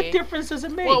way. What difference does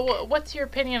it make? Well, what's your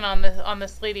opinion on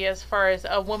this lady as far as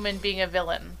a woman being a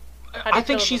villain? I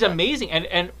think she's amazing.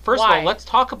 And first of all, let's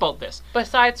talk about this.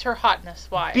 Besides her hotness,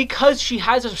 why? Because she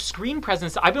has a screen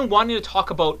presence. I've been wanting to talk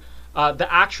about the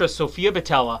actress Sofia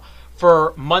Boutella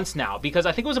for months now, because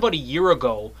I think it was about a year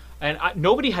ago, and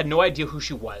nobody had no idea who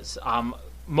she was.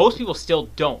 Most people still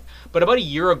don't. But about a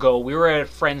year ago, we were at a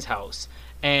friend's house,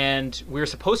 and we were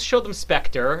supposed to show them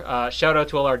Spectre. Shout out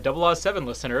to all our 007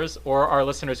 listeners, or our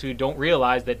listeners who don't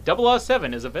realize that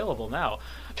 007 is available now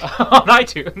on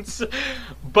iTunes.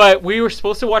 But we were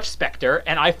supposed to watch Spectre,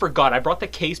 and I forgot. I brought the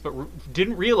case, but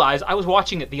didn't realize I was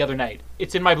watching it the other night.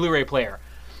 It's in my Blu-ray player.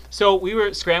 So we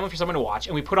were scrambling for someone to watch,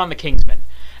 and we put on The Kingsman.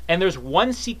 And there's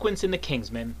one sequence in The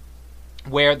Kingsman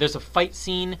where there's a fight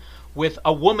scene with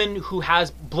a woman who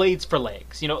has blades for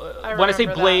legs. You know, when I say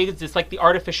blades, it's like the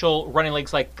artificial running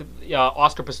legs like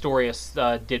Oscar Pistorius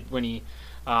did when he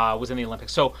was in the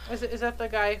Olympics. So is that the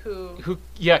guy who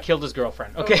killed his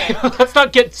girlfriend? Okay. Let's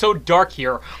not get so dark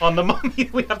here on the Mummy.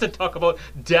 We have to talk about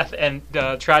death and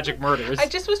tragic murders. I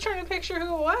just was trying to picture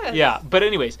who it was. Yeah, but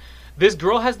anyways, this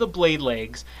girl has the blade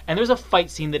legs, and there's a fight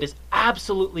scene that is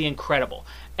absolutely incredible.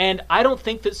 And I don't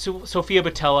think that Sofia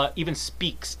Boutella even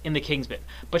speaks in The Kingsman,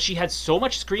 but she had so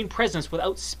much screen presence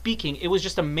without speaking. It was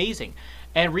just amazing.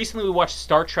 And recently we watched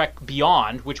Star Trek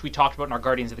Beyond, which we talked about in our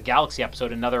Guardians of the Galaxy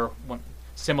episode, another one,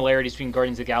 similarities between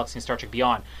Guardians of the Galaxy and Star Trek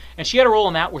Beyond. And she had a role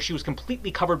in that where she was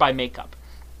completely covered by makeup.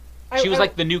 She was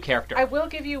like the new character. I will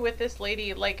give you with this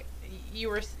lady, like, you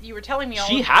were telling me all.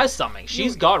 She has something.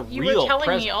 She's got real presence. You were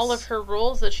telling me all of her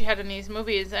roles that she had in these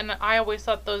movies, and I always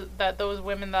thought those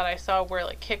women that I saw were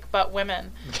like kick butt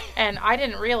women, and I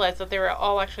didn't realize that they were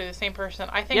all actually the same person.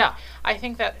 I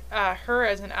think that her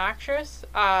as an actress,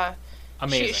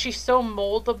 amazing. She's so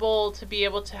moldable to be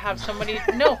able to have somebody.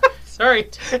 No, sorry.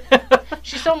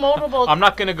 She's so moldable. I'm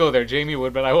not gonna go there. Jamie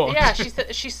would, but I won't. Yeah,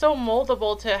 she's so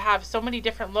moldable to have so many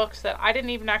different looks that I didn't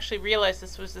even actually realize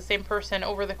this was the same person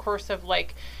over the course of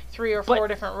like 3 or 4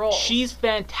 different roles. She's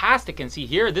fantastic, and see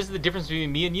here, this is the difference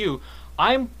between me and you.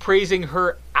 I'm praising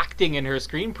her acting and her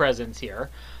screen presence here.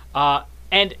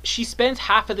 And she spends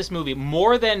half of this movie,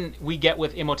 more than we get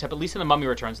with Imhotep, at least in The Mummy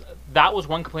Returns. That was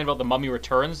one complaint about The Mummy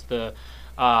Returns. The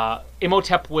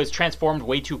Imhotep was transformed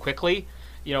way too quickly,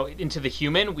 into the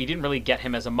human. We didn't really get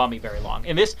him as a mummy very long.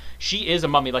 In this, she is a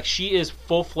mummy. Like, she is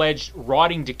full-fledged,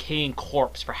 rotting, decaying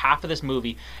corpse for half of this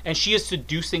movie, and she is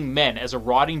seducing men as a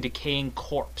rotting, decaying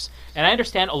corpse. And I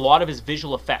understand a lot of his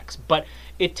visual effects, but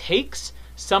it takes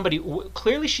somebody...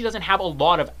 Clearly, she doesn't have a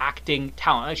lot of acting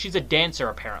talent. Like, she's a dancer,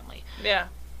 apparently. Yeah.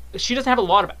 She doesn't have a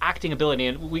lot of acting ability,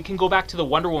 and we can go back to the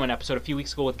Wonder Woman episode a few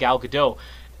weeks ago with Gal Gadot.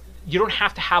 You don't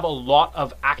have to have a lot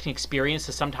of acting experience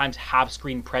to sometimes have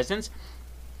screen presence.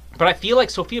 But I feel like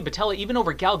Sofia Boutella, even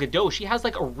over Gal Gadot, she has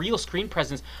like a real screen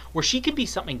presence where she could be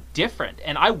something different.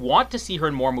 And I want to see her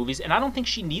in more movies, and I don't think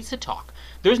she needs to talk.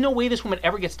 There's no way this woman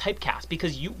ever gets typecast,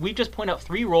 because we just point out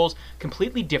 3 roles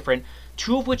completely different,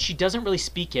 2 of which she doesn't really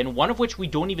speak in, 1 of which we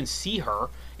don't even see her.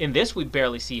 In this, we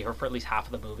barely see her for at least half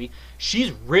of the movie.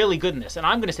 She's really good in this, and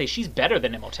I'm going to say she's better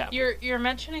than Imhotep. You're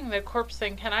mentioning the corpse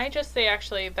thing. Can I just say,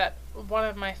 actually, that one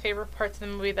of my favorite parts of the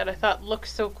movie that I thought looked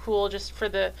so cool just for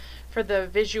the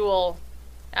visual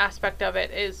aspect of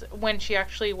it is when she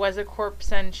actually was a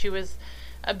corpse and she was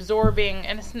absorbing,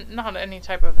 and it's not any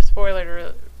type of a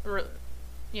spoiler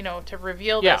to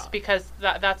reveal this, because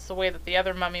that's the way that the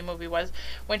other Mummy movie was,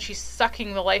 when she's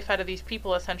sucking the life out of these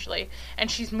people essentially,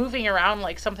 and she's moving around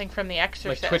like something from The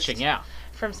Exorcist. Like twitching, yeah.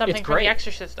 From something from The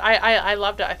Exorcist. I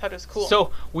loved it. I thought it was cool.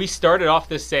 So we started off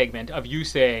this segment of you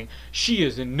saying she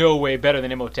is in no way better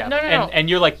than Imhotep. No. And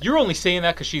you're like, you're only saying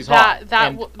that because she's hot.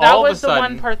 That was the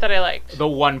one part that I liked. The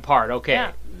one part, okay.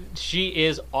 Yeah. She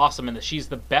is awesome in this. She's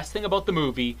the best thing about the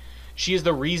movie. She is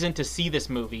the reason to see this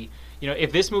movie.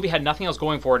 If this movie had nothing else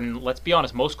going for it, and let's be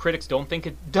honest, most critics don't think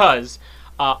it does,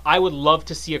 I would love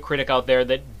to see a critic out there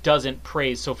that doesn't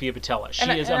praise Sofia Boutella.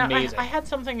 She is amazing. I had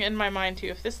something in my mind, too.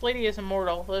 If this lady is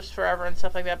immortal, lives forever and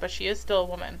stuff like that, but she is still a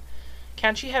woman,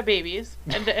 can she have babies?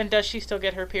 And does she still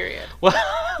get her period? Well,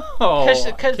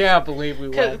 I can't believe we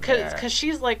went there. Because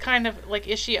she's like kind of like,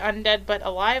 is she undead but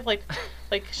alive? Like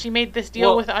she made this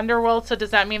deal with Underworld, so does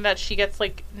that mean that she gets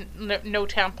like no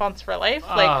tampons for life?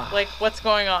 Like what's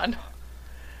going on?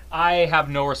 I have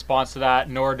no response to that,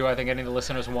 nor do I think any of the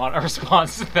listeners want a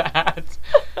response to that.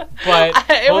 But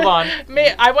hold on.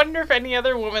 I wonder if any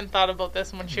other woman thought about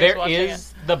this when she was watching it. There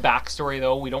is the backstory,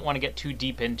 though. We don't want to get too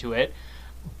deep into it.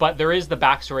 But there is the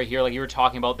backstory here, like you were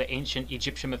talking about the ancient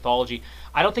Egyptian mythology.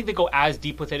 I don't think they go as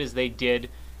deep with it as they did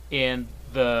in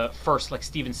the first, like,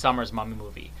 Stephen Sommers Mummy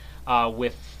movie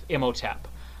with Imhotep.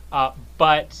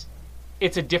 But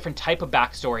it's a different type of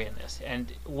backstory in this.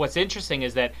 And what's interesting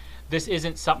is that this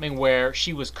isn't something where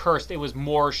she was cursed. It was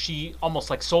more she almost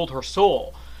like sold her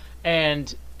soul.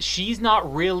 And she's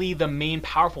not really the main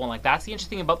powerful one. Like, that's the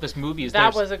interesting thing about this movie is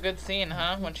that was a good scene,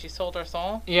 huh? When she sold her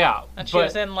soul. Yeah, and she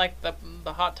was in like the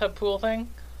hot tub pool thing.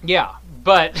 Yeah,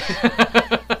 but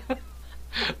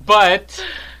but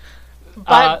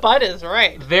is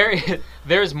right.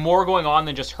 There's more going on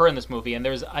than just her in this movie, and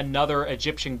there's another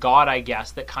Egyptian god, I guess,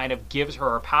 that kind of gives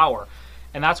her power,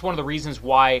 and that's one of the reasons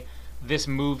why this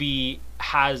movie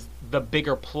has the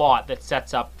bigger plot that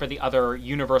sets up for the other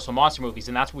Universal monster movies,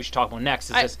 and that's what we should talk about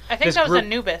next. I think that was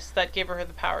Anubis that gave her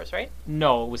the powers, right?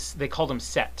 No, it was. They called him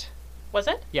Set. Was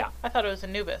it? Yeah. I thought it was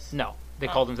Anubis. No, they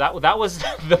called him that. That was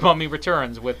The Mummy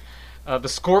Returns with the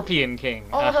Scorpion King.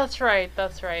 Oh, that's right.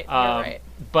 That's right. You're right.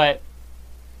 But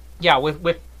yeah,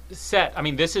 with Set, I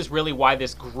mean, this is really why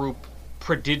this group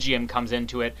Prodigium comes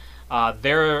into it.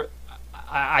 They're,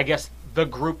 I guess, the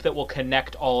group that will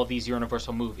connect all of these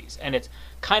Universal movies, and it's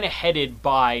kind of headed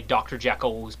by Dr.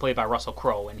 Jekyll, who's played by Russell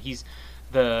Crowe, and he's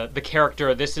the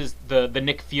character. This is the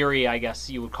Nick Fury, I guess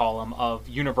you would call him, of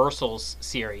Universal's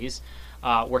series,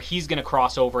 where he's going to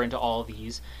cross over into all of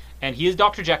these, and he is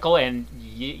Dr. Jekyll, and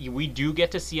we do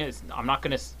get to see it. I'm not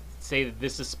going to say that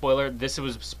this is spoiler. This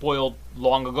was spoiled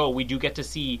long ago. We do get to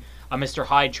see a Mr.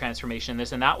 Hyde transformation in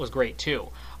this, and that was great too.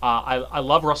 I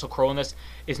love Russell Crowe in this.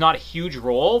 It's not a huge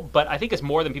role, but I think it's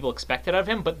more than people expected of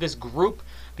him. But this group,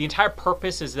 the entire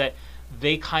purpose is that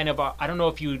they kind of are, I don't know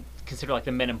if you consider like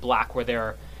the Men in Black, where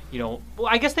they're, well,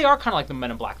 I guess they are kind of like the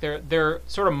Men in Black. They're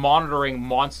sort of monitoring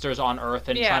monsters on Earth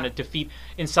and trying to defeat,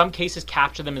 in some cases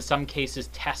capture them, in some cases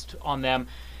test on them.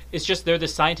 It's just they're the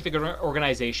scientific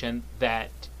organization that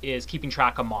is keeping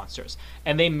track of monsters.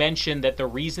 And they mention that the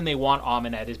reason they want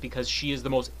Ahmanet is because she is the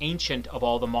most ancient of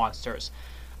all the monsters.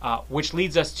 Which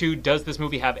leads us to, does this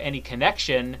movie have any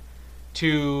connection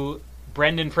to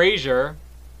Brendan Fraser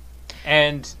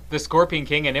and the Scorpion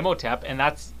King and Imhotep? And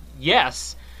that's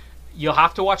yes. You'll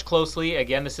have to watch closely.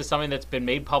 Again, this is something that's been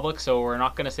made public, so we're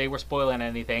not going to say we're spoiling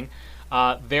anything.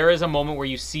 There is a moment where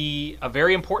you see a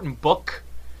very important book.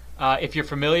 If you're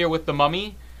familiar with The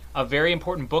Mummy, a very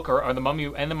important book, or The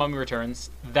Mummy and The Mummy Returns,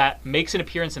 that makes an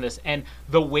appearance in this. And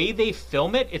the way they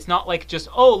film it, it's not like just,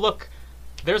 oh, look,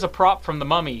 there's a prop from The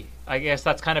Mummy. I guess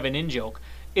that's kind of an in-joke.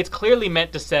 It's clearly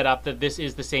meant to set up that this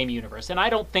is the same universe. And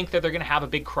I don't think that they're going to have a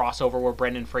big crossover where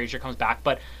Brendan Fraser comes back,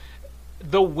 but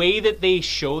the way that they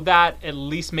show that at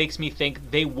least makes me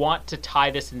think they want to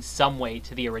tie this in some way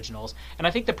to the originals. And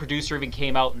I think the producer even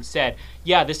came out and said,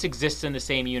 yeah, this exists in the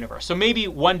same universe. So maybe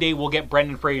one day we'll get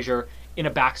Brendan Fraser in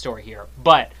a backstory here.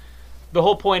 But the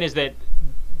whole point is that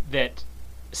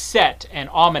Set and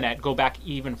Ahmanet go back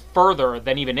even further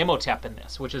than even Imhotep in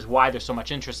this, which is why there's so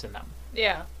much interest in them.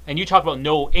 Yeah. And you talk about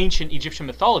no ancient Egyptian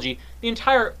mythology. The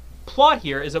entire plot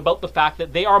here is about the fact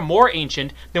that they are more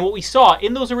ancient than what we saw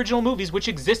in those original movies, which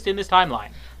exist in this timeline.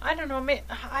 I don't know.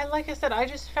 Like I said, I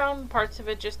just found parts of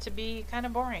it just to be kind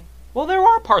of boring. Well, there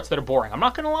are parts that are boring. I'm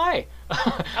not going to lie.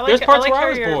 There's parts where I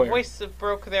was bored. Your voice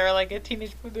broke there like a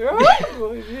teenage...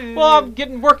 Well, I'm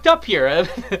getting worked up here.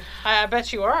 I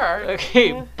bet you are.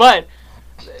 Okay, but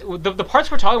the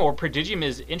parts we're talking about where Prodigium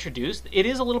is introduced, it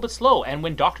is a little bit slow. And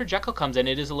when Dr. Jekyll comes in,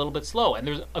 it is a little bit slow. And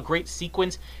there's a great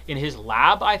sequence in his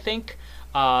lab, I think,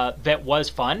 that was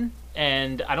fun.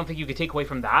 And I don't think you could take away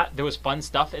from that. There was fun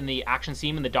stuff in the action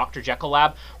scene in the Dr. Jekyll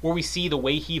lab where we see the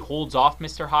way he holds off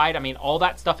Mr. Hyde. I mean, all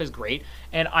that stuff is great.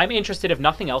 And I'm interested, if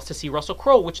nothing else, to see Russell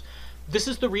Crowe, which this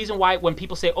is the reason why when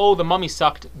people say, oh, The Mummy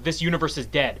sucked, this universe is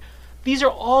dead. These are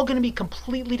all going to be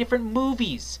completely different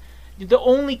movies. The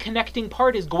only connecting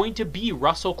part is going to be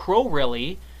Russell Crowe,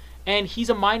 really. And he's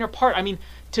a minor part. I mean,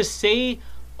 to say,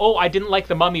 oh, I didn't like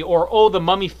The Mummy, or, oh, The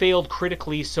Mummy failed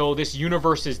critically, so this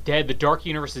universe is dead, the dark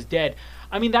universe is dead.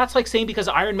 I mean, that's like saying because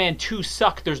Iron Man 2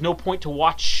 sucked, there's no point to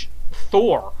watch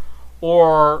Thor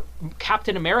or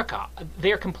Captain America.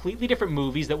 They are completely different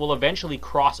movies that will eventually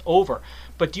cross over.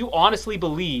 But do you honestly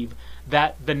believe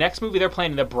that the next movie they're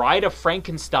planning, The Bride of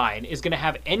Frankenstein, is going to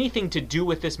have anything to do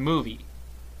with this movie?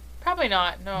 Probably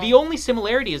not, no. The only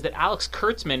similarity is that Alex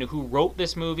Kurtzman, who wrote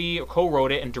this movie, or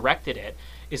co-wrote it and directed it,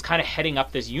 is kind of heading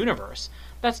up this universe.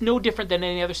 That's no different than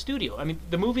any other studio. I mean,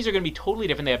 the movies are going to be totally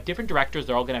different. They have different directors.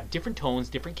 They're all going to have different tones,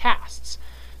 different casts.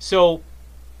 So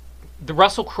the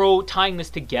Russell Crowe tying this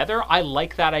together, I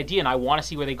like that idea, and I want to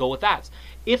see where they go with that.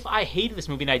 If I hated this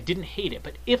movie, and I didn't hate it,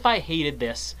 but if I hated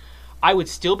this, I would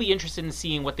still be interested in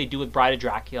seeing what they do with Bride of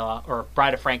Dracula or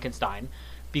Bride of Frankenstein,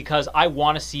 because I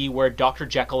want to see where Dr.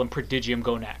 Jekyll and Prodigium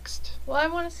go next. Well, I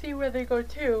want to see where they go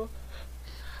too.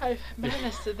 I'm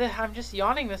just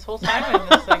yawning this whole time in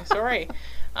this thing. Sorry.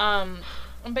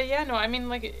 But yeah, no, I mean,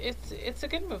 like, it's a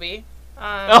good movie.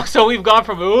 So we've gone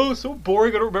from so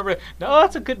boring, I don't remember. No,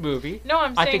 that's a good movie. No,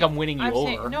 I'm saying... I think I'm winning you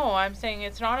over. I'm saying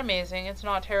it's not amazing, it's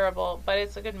not terrible, but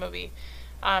it's a good movie.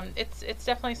 It's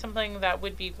definitely something that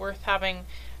would be worth having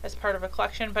as part of a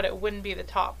collection, but it wouldn't be the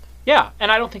top. Yeah,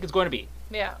 and I don't think it's going to be.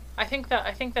 Yeah, I think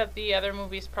that the other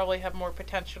movies probably have more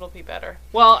potential to be better.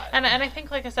 Well, and I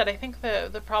think, like I said, I think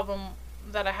the problem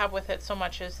that I have with it so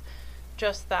much is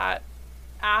just that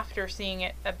after seeing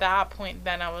it at that point,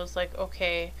 then I was like,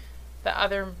 okay, the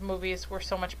other movies were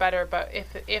so much better. But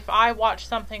if I watch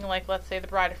something like, let's say, The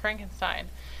Bride of Frankenstein,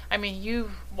 I mean,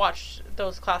 you've watched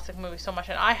those classic movies so much,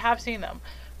 and I have seen them,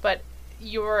 but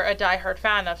you're a diehard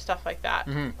fan of stuff like that,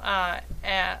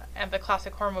 and the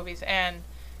classic horror movies. And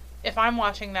if I'm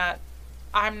watching that,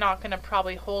 I'm not going to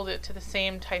probably hold it to the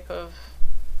same type of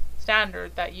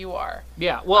standard that you are.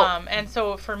 Yeah, well... and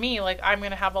so for me, like, I'm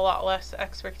going to have a lot less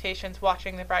expectations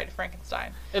watching The Bride of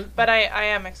Frankenstein. But I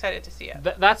am excited to see it.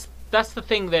 That's the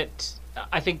thing that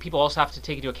I think people also have to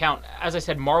take into account. As I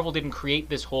said, Marvel didn't create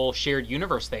this whole shared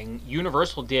universe thing.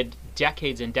 Universal did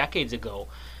decades and decades ago.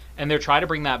 And they're trying to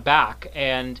bring that back.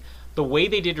 And the way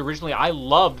they did originally, I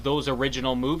loved those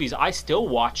original movies. I still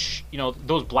watch,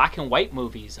 those black and white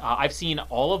movies. I've seen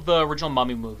all of the original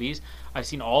Mummy movies. I've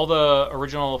seen all the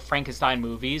original Frankenstein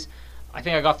movies. I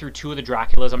think I got through 2 of the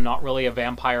Draculas. I'm not really a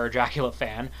vampire or Dracula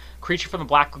fan. Creature from the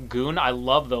Black Lagoon, I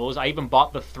love those. I even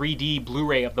bought the 3D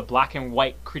Blu-ray of the black and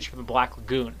white Creature from the Black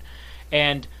Lagoon.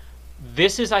 And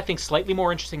this is, I think, slightly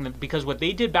more interesting because what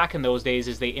they did back in those days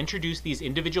is they introduced these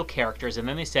individual characters, and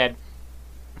then they said,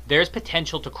 there's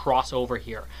potential to cross over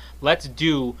here. Let's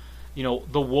do,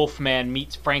 the Wolfman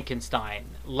meets Frankenstein.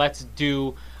 Let's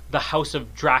do the House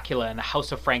of Dracula and the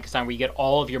House of Frankenstein, where you get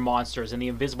all of your monsters and the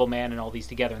Invisible Man and all these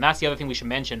together. And that's the other thing we should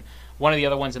mention. One of the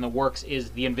other ones in the works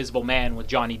is the Invisible Man with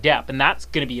Johnny Depp, and that's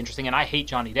going to be interesting. And I hate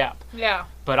Johnny Depp. Yeah.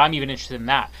 But I'm even interested in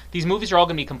that. These movies are all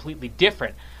going to be completely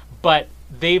different, but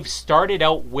they've started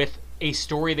out with a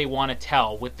story they want to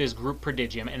tell with this group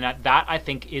Prodigium, and that I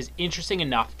think is interesting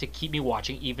enough to keep me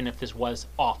watching, even if this was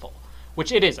awful,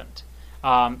 which it isn't.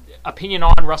 Opinion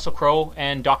on Russell Crowe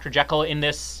and Dr. Jekyll in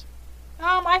this?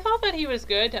 I thought that he was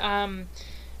good.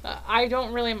 I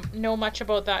don't really know much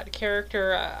about that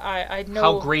character. I know...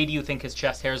 How gray do you think his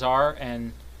chest hairs are,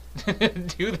 and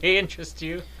do they interest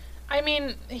you? I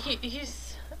mean, he's...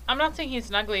 I'm not saying he's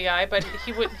an ugly guy, but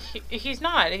he's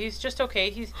not. He's just okay.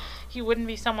 He wouldn't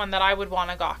be someone that I would want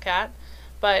to gawk at.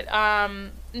 But,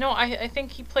 no, I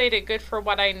think he played it good for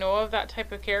what I know of that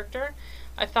type of character.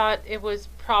 I thought it was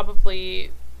probably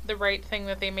the right thing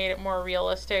that they made it more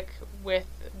realistic with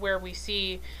where we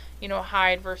see,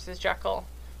 Hyde versus Jekyll.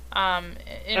 And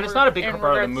it's not a big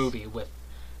part of the movie with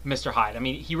Mr. Hyde. I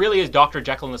mean, he really is Dr.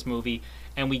 Jekyll in this movie,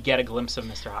 and we get a glimpse of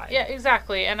Mr. Hyde. Yeah,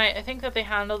 exactly. And I think that they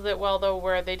handled it well, though,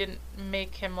 where they didn't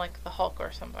make him like the Hulk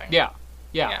or something. Yeah.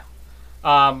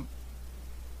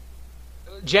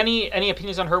 Jenny, any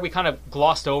opinions on her? We kind of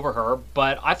glossed over her,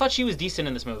 but I thought she was decent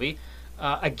in this movie.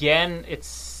 Again,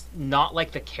 it's not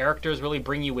like the characters really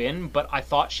bring you in, but I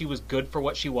thought she was good for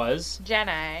what she was.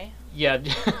 Jenny. Yeah.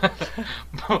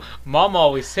 Mom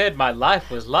always said my life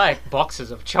was like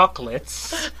boxes of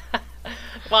chocolates.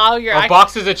 Wow,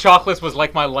 boxes of chocolates was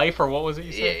like my life, or what was it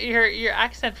you said? Your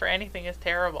accent for anything is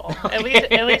terrible. Okay.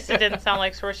 At least it didn't sound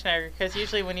like Schwarzenegger, because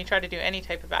usually when you try to do any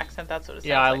type of accent, that's what it sounds like.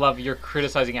 Yeah, I love your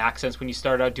criticizing accents when you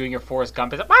start out doing your Forrest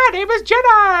Gump. It's like, my name is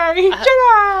Jedi!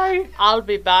 Jedi! I'll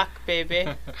be back, baby.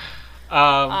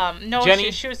 No,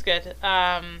 Jenny? she was good.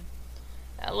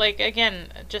 Again,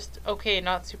 just okay,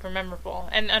 not super memorable.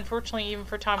 And unfortunately, even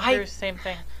for Tom Cruise, same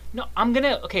thing. No, I'm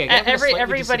gonna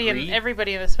everybody in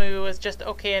this movie was just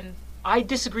okay, and I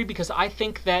disagree because I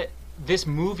think that this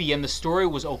movie and the story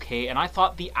was okay, and I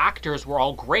thought the actors were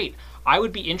all great. I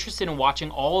would be interested in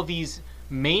watching all of these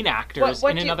main actors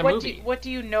in another movie. What do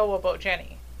you know about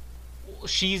Jenny?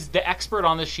 She's the expert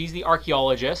on this. She's the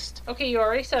archaeologist. Okay, you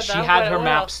already said that. She had her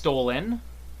map stolen.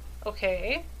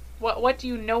 Okay. What do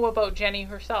you know about Jenny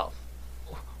herself?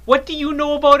 What do you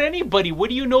know about anybody? What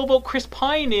do you know about Chris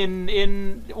Pine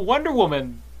in Wonder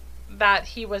Woman? That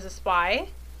he was a spy,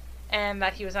 and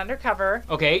that he was undercover.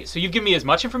 Okay, so you've given me as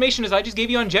much information as I just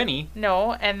gave you on Jenny.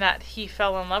 No, and that he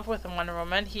fell in love with Wonder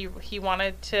Woman. He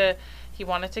wanted to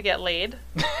get laid.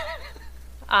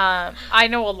 I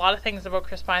know a lot of things about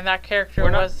Chris Pine. That character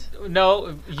was...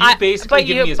 No, you basically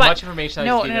give me as much information as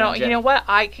I just gave you on Jenny. You know what?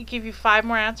 I could give you 5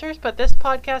 more answers, but this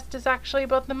podcast is actually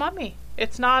about the Mummy.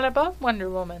 It's not about Wonder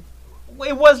Woman.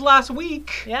 It was last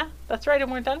week. Yeah, that's right,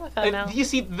 and we're done with that now. You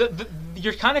see,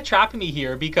 you're kind of trapping me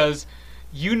here because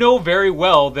you know very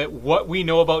well that what we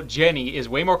know about Jenny is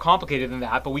way more complicated than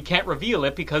that, but we can't reveal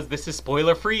it because this is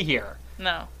spoiler-free here.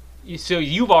 No. So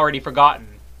you've already forgotten.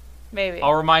 Maybe.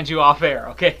 I'll remind you off air,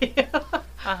 okay?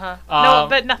 No,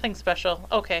 but nothing special.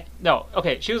 Okay. No,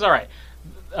 okay, she was all right.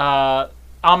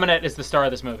 Ahmanet is the star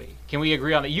of this movie. Can we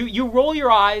agree on that? You roll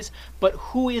your eyes, but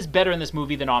who is better in this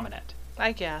movie than Ahmanet?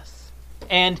 I guess.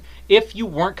 And if you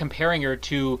weren't comparing her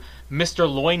to Mr.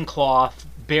 Loincloth,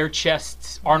 bare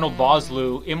chests, Arnold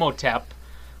Vosloo, Imhotep,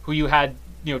 who you had,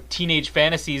 teenage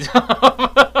fantasies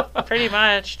of. Pretty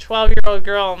much. 12-year-old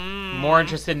girl. More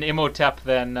interested in Imhotep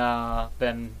than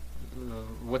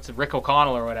what's it, Rick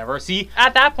O'Connell or whatever. See?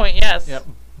 At that point, yes. Yeah,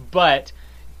 but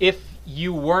if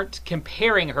you weren't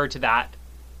comparing her to that,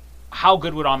 how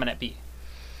good would Ahmanet be?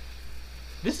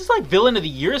 This is like villain of the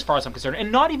year as far as I'm concerned,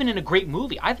 and not even in a great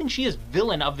movie. I think she is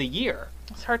villain of the year.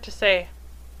 It's hard to say.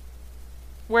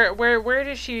 Where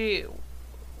does she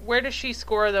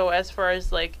score though, as far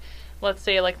as like, let's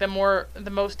say like the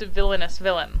most villainous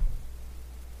villain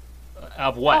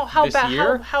of what this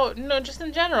year? How no, just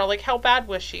in general. Like, how bad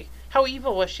was she? How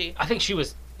evil was she? I think she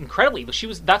was incredibly. But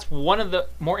that's one of the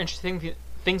more interesting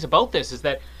things about this, is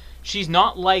that she's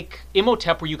not like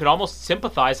Imhotep, where you could almost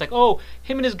sympathize, like, oh,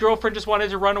 him and his girlfriend just wanted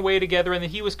to run away together, and then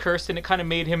he was cursed, and it kind of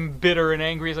made him bitter and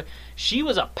angry. It's like, she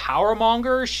was a power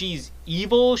monger. She's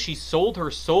evil. She sold her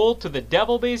soul to the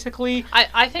devil, basically.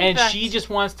 I think, and she just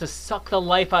wants to suck the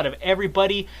life out of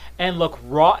everybody and look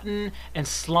rotten and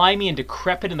slimy and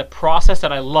decrepit in the process,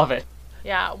 and I love it.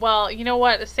 Yeah, well, you know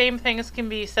what? The same things can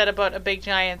be said about a big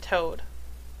giant toad.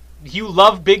 You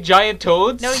love big giant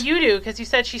toads? No, you do, because you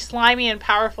said she's slimy and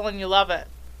powerful and you love it.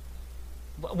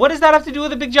 What does that have to do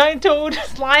with a big giant toad?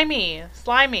 Slimy.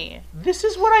 This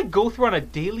is what I go through on a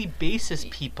daily basis,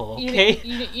 people, okay?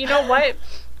 You know what?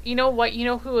 You know what? You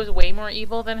know who was way more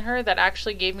evil than her, that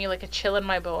actually gave me like a chill in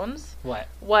my bones? What?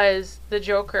 Was the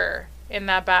Joker in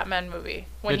that Batman movie.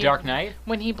 The Dark Knight?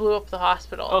 When he blew up the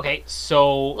hospital. Okay,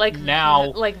 so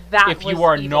now, that if you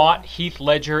are not Heath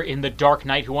Ledger in The Dark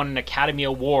Knight, who won an Academy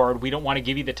Award, we don't want to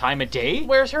give you the time of day?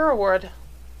 Where's her award?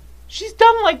 She's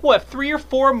done like, what, 3 or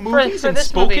 4 movies for and this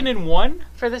spoken movie. In one?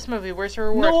 For this movie, where's her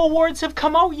award? No awards have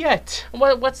come out yet.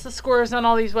 What's the scores on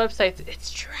all these websites?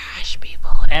 It's trash,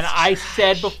 people. And I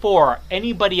said before,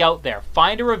 anybody out there,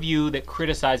 find a review that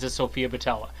criticizes Sofia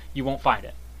Boutella. You won't find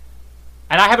it.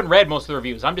 And I haven't read most of the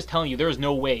reviews. I'm just telling you, there is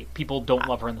no way people don't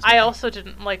love her in this movie. I also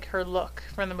didn't like her look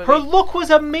from the movie. Her look was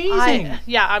amazing.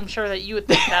 Yeah, I'm sure that you would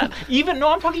think that.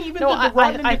 I'm talking the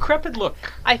rotten and decrepit look.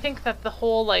 I think that the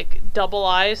whole like double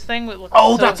eyes thing would look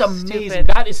that's amazing. Stupid.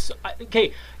 That is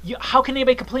okay. How can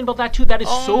anybody complain about that too? That is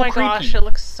so creepy. Oh my gosh, it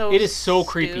looks so. It is so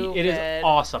creepy. It is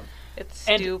awesome. It's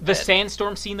stupid. And the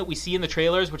sandstorm scene that we see in the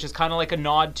trailers, which is kind of like a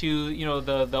nod to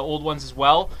the old ones as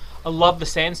well. I love the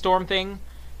sandstorm thing.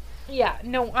 Yeah,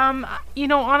 no,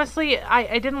 honestly,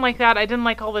 I didn't like that. I didn't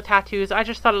like all the tattoos. I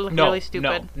just thought it looked really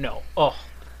stupid. No.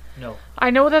 I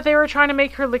know that they were trying to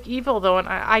make her look evil, though, and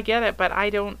I get it, but I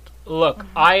don't... Look,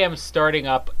 I am starting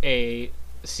up a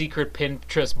secret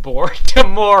Pinterest board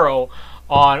tomorrow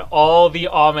on all the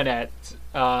Ahmanet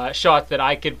shots that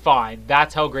I could find.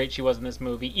 That's how great she was in this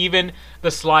movie. Even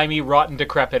the slimy, rotten,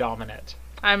 decrepit Ahmanet.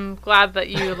 I'm glad that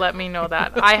you let me know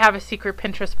that. I have a secret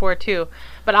Pinterest board too,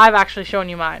 but I've actually shown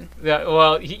you mine. Yeah,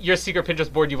 well, your secret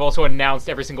Pinterest board you've also announced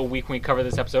every single week when we cover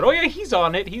this episode. Oh yeah, he's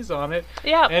on it.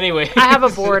 Yeah. Anyway. I have a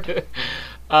board.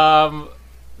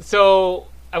 So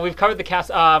we've covered the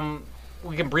cast.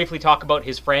 We can briefly talk about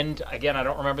his friend. Again, I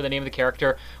don't remember the name of the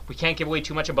character. We can't give away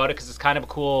too much about it because it's kind of a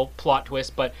cool plot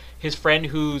twist. But his friend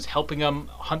who's helping him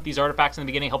hunt these artifacts in the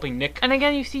beginning, helping Nick. And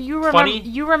again, you see, you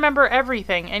remember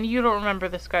everything, and you don't remember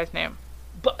this guy's name.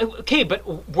 But okay,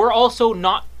 but we're also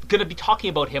not going to be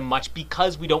talking about him much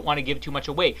because we don't want to give too much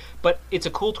away. But it's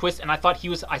a cool twist, and I thought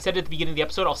I said at the beginning of the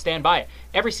episode, I'll stand by it.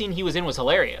 Every scene he was in was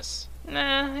hilarious.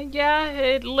 Yeah,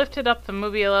 it lifted up the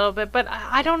movie a little bit, but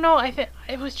I don't know. I think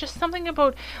it was just something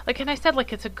about, like, and I said,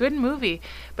 like, it's a good movie,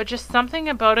 but just something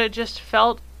about it just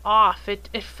felt off. It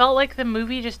felt like the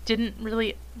movie just didn't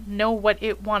really know what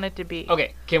it wanted to be.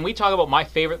 Okay, can we talk about my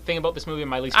favorite thing about this movie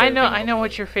and my least favorite thing? I know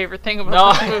what your favorite thing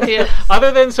about this movie is.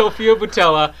 Other than Sofia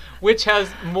Boutella, which has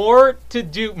more to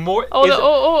do more.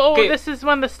 Okay, this is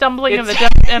when the stumbling and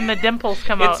the dimples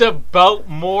come out. It's about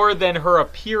more than her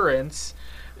appearance.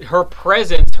 Her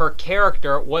presence, her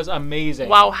character was amazing.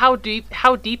 Wow, how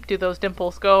deep do those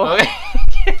dimples go?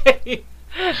 Okay.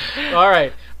 All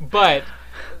right, but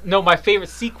no, my favorite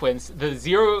sequence, the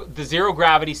zero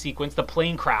gravity sequence, the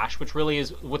plane crash, which really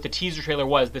is what the teaser trailer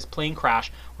was. This plane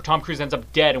crash where Tom Cruise ends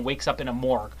up dead and wakes up in a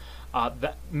morgue.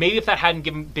 Maybe if that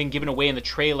hadn't been given away in the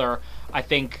trailer, I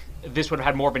think this would have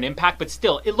had more of an impact. But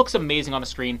still, it looks amazing on the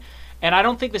screen. And I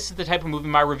don't think this is the type of movie,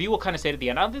 my review will kind of say it at the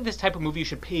end, I don't think this type of movie you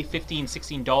should pay $15,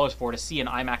 $16 for to see in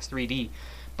IMAX 3D.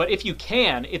 But if you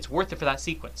can, it's worth it for that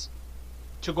sequence.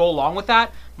 To go along with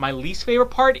that, my least favorite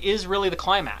part is really the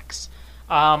climax.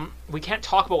 We can't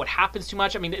talk about what happens too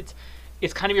much. I mean,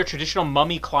 it's kind of your traditional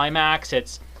mummy climax.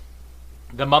 It's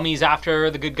the mummy's after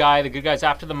the good guy's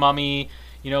after the mummy.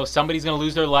 You know, somebody's going to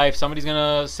lose their life, somebody's going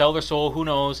to sell their soul, who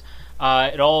knows.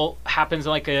 It all happens in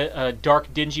like a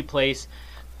dark, dingy place.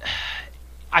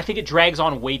 I think it drags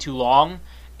on way too long,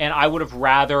 and I would have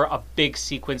rather a big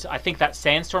sequence. I think that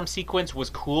sandstorm sequence was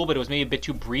cool, but it was maybe a bit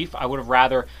too brief. I would have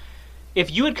rather, if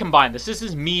you had combined this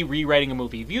is me rewriting a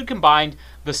movie, if you had combined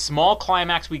the small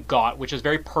climax we got, which is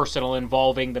very personal,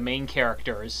 involving the main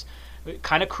characters,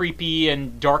 kind of creepy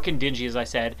and dark and dingy, as I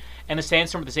said, and the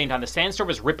sandstorm at the same time. The sandstorm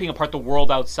is ripping apart the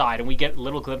world outside, and we get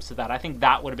little glimpses of that. I think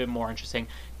that would have been more interesting.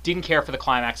 Didn't care for the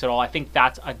climax at all. I think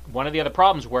that's one of the other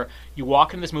problems, where you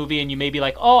walk into this movie and you may be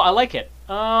like, oh, I like it.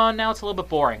 Now it's a little bit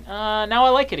boring. Now I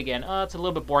like it again. It's a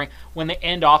little bit boring. When they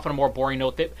end off on a more boring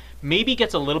note that maybe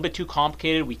gets a little bit too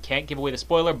complicated. We can't give away the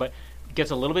spoiler, but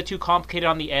gets a little bit too complicated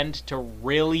on the end to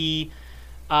really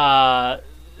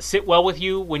sit well with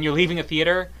you when you're leaving a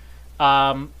theater.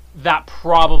 That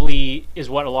probably is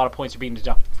what a lot of points are being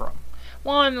deducted from.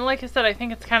 Well, and like I said, I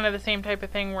think it's kind of the same type of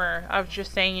thing where I was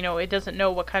just saying, you know, it doesn't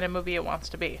know what kind of movie it wants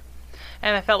to be.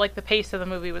 And I felt like the pace of the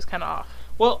movie was kind of off.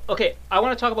 Well, okay, I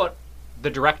want to talk about the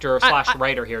director slash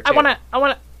writer here, too. I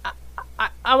want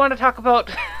to talk about...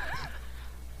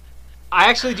 I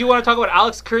actually do want to talk about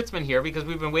Alex Kurtzman here, because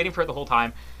we've been waiting for it the whole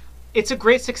time. It's a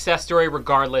great success story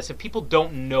regardless. If people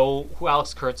don't know who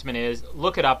Alex Kurtzman is,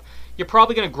 look it up. You're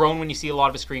probably going to groan when you see a lot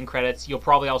of his screen credits. You'll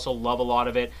probably also love a lot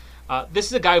of it. This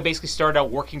is a guy who basically started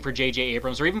out working for J.J.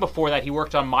 Abrams, or even before that, he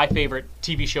worked on my favorite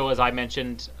TV show, as I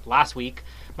mentioned last week.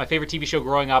 My favorite TV show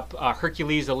growing up,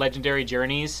 Hercules, The Legendary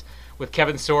Journeys, with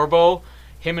Kevin Sorbo.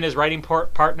 Him and his writing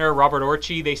partner, Robert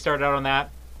Orci, they started out on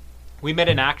that. We met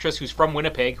an actress who's from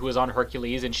Winnipeg who was on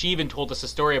Hercules, and she even told us a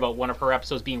story about one of her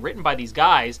episodes being written by these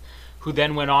guys who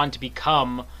then went on to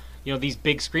become, you know, these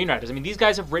big screenwriters. I mean, these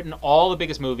guys have written all the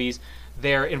biggest movies.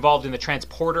 They're involved in the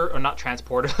Transporter, or not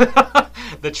Transporter,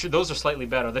 those are slightly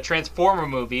better. The Transformer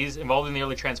movies, involved in the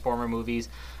early Transformer movies.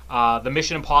 The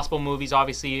Mission Impossible movies,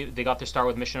 obviously, they got their start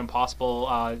with Mission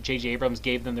Impossible. J.J. Abrams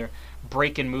gave them their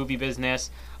break in movie business.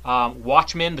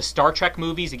 Watchmen, the Star Trek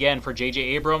movies, again, for J.J.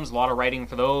 Abrams, a lot of writing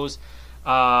for those.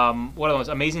 What are those?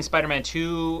 Amazing Spider-Man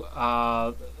 2.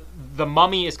 The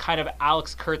Mummy is kind of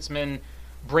Alex Kurtzman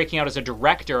breaking out as a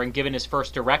director and given his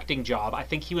first directing job. I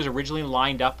think he was originally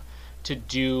lined up to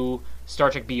do Star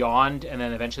Trek Beyond, and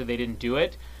then eventually they didn't do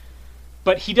it.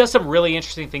 But he does some really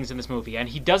interesting things in this movie, and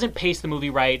he doesn't pace the movie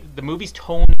right. The movie's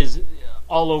tone is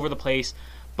all over the place,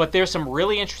 but there's some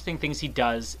really interesting things he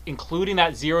does, including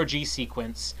that zero-G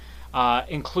sequence,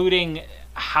 including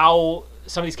how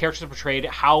some of these characters are portrayed,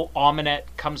 how Ahmanet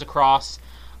comes across.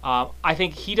 I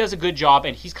think he does a good job,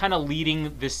 and he's kind of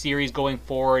leading this series going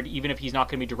forward, even if he's not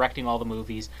going to be directing all the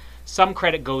movies. Some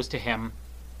credit goes to him.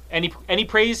 Any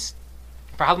praise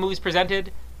for how the movie's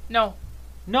presented? No.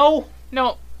 No?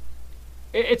 No.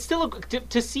 It's still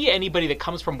to see anybody that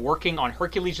comes from working on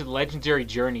Hercules or the Legendary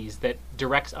Journeys that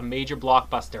directs a major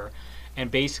blockbuster and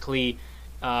basically...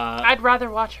 I'd rather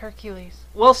watch Hercules.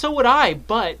 Well, so would I,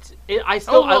 but you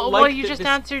just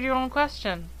answered your own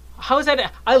question. How is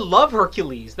that? I love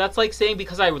Hercules. That's like saying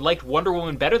because I liked Wonder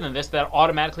Woman better than this, that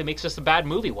automatically makes this a bad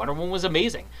movie. Wonder Woman was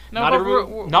amazing. No,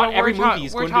 not every movie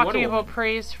is going to be Wonder Woman. We're talking about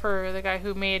praise for the guy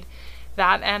who made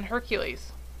that and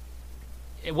Hercules.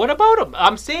 What about him?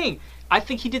 I'm saying, I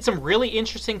think he did some really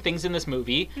interesting things in this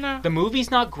movie. No. The movie's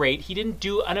not great. He didn't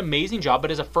do an amazing job,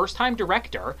 but as a first-time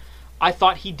director, I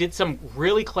thought he did some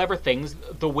really clever things.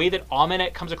 The way that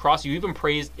Ahmanet comes across, you even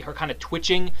praised her kind of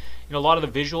twitching, a lot of the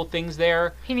visual things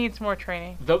there. He needs more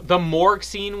training. The morgue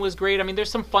scene was great. I mean,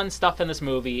 there's some fun stuff in this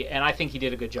movie, and I think he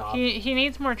did a good job. He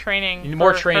needs more training.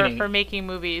 For making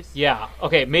movies. Yeah.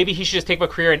 Okay, maybe he should just take up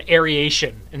a career in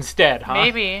aeration instead, huh?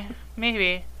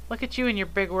 Maybe. Look at you and your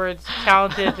big words,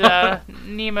 talented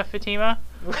Nima Fatima.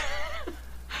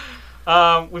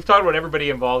 We've talked about everybody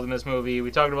involved in this movie.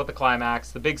 We talked about the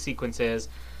climax, the big sequences.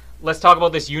 Let's talk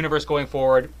about this universe going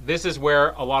forward. This is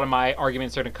where a lot of my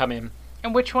arguments are going to come in.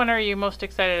 And which one are you most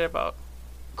excited about?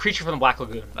 Creature from the Black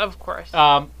Lagoon. Of course.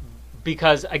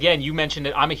 Because, again, you mentioned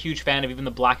it. I'm a huge fan of even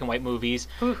the black and white movies.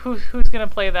 Who's going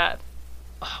to play that?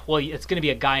 Well, it's going to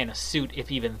be a guy in a suit,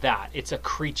 if even that. It's a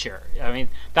creature. I mean,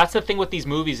 that's the thing with these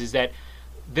movies, is that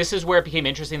this is where it became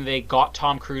interesting that they got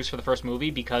Tom Cruise for the first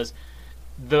movie, because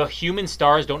the human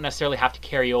stars don't necessarily have to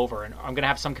carry over. And I'm going to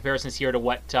have some comparisons here to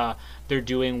what they're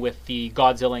doing with the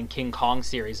Godzilla and King Kong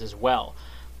series as well.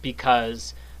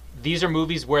 Because these are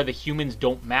movies where the humans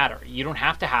don't matter. You don't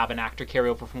have to have an actor carry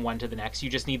over from one to the next. You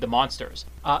just need the monsters.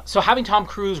 So having Tom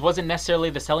Cruise wasn't necessarily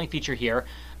the selling feature here.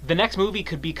 The next movie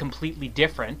could be completely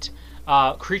different.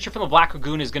 Creature from the Black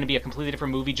Lagoon is going to be a completely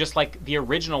different movie, just like the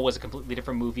original was a completely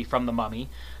different movie from The Mummy.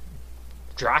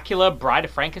 Dracula, Bride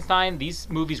of Frankenstein, these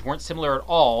movies weren't similar at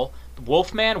all.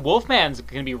 Wolfman's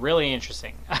going to be really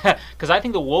interesting. Because I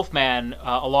think the Wolfman,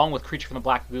 along with Creature from the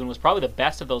Black Lagoon, was probably the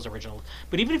best of those originals.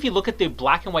 But even if you look at the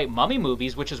black and white Mummy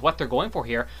movies, which is what they're going for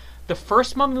here, the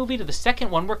first Mummy movie to the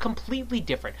second one were completely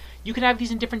different. You can have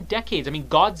these in different decades. I mean,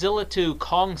 Godzilla to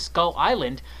Kong Skull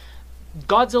Island.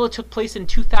 Godzilla took place in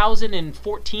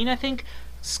 2014, I think.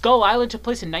 Skull Island took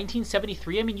place in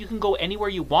 1973. I mean, you can go anywhere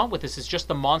you want with this. It's just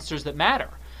the monsters that matter.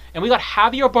 And we got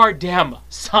Javier Bardem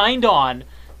signed on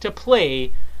to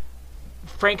play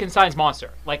Frankenstein's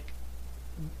monster. Like,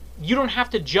 you don't have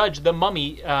to judge The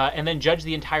Mummy and then judge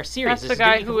the entire series. That's the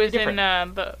guy who is in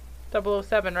the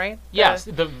 007, right? Yes,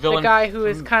 the villain. The guy who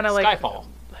is kind of like Skyfall.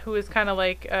 Who is kind of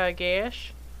like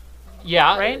gayish.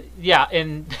 Yeah. Right? Yeah,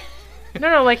 and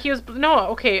No, like he was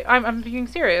okay. I'm being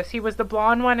serious. He was the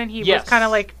blonde one, and he was kind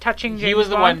of like touching James Bond. He was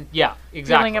the one. Yeah,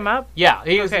 exactly. Feeling him up. Yeah,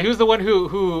 he was the one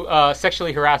who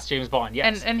sexually harassed James Bond.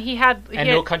 Yes, and he had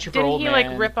No Country for Old Men. Didn't he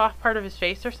like rip off part of his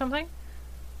face or something?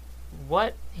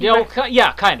 What?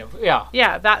 Yeah, kind of. Yeah.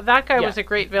 Yeah, that guy was a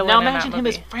great villain. Now in imagine that him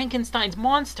movie. as Frankenstein's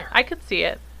monster. I could see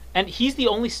it. And he's the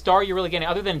only star you're really getting,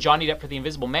 other than Johnny Depp for The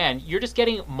Invisible Man. You're just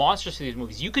getting monsters for these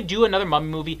movies. You could do another Mummy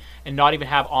movie and not even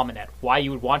have Ahmanet. Why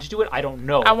you would want to do it, I don't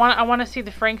know. I want to see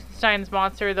the Frankenstein's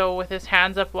monster though, with his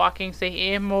hands up, walking,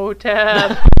 say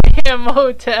Imhotep,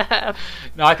 Imhotep.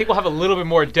 No, I think we'll have a little bit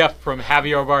more depth from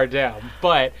Javier Bardem,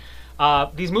 but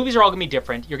these movies are all going to be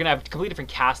different. You're going to have a completely different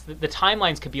cast. The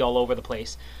timelines could be all over the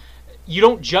place. You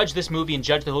don't judge this movie and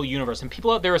judge the whole universe. And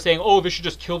people out there are saying, oh, they should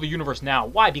just kill the universe now.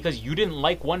 Why? Because you didn't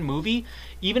like one movie?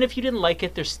 Even if you didn't like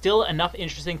it, there's still enough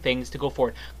interesting things to go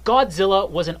forward. Godzilla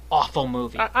was an awful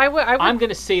movie. I'm going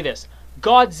to say this.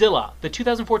 Godzilla, the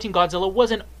 2014 Godzilla, was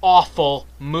an awful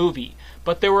movie.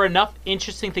 But there were enough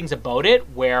interesting things about it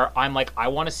where I'm like, I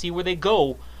want to see where they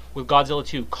go with Godzilla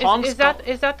 2. Is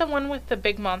that the one with the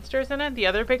big monsters in it? The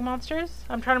other big monsters?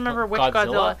 I'm trying to remember which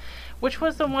Godzilla. Which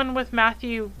was the one with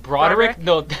Matthew Broderick?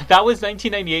 No, that was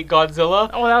 1998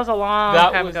 Godzilla. Oh, that was a long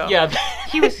time ago. Yeah,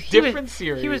 he was different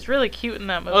series. He was really cute in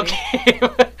that movie.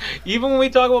 Okay, even when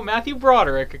we talk about Matthew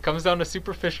Broderick, it comes down to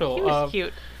superficial. He was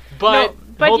cute. But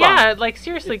yeah, like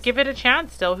seriously, give it a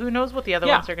chance. Still, who knows what the other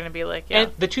ones are going to be like? Yeah.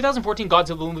 And the 2014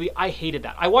 Godzilla movie, I hated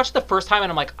that. I watched it the first time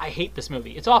and I'm like, I hate this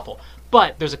movie. It's awful.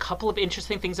 But there's a couple of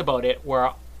interesting things about it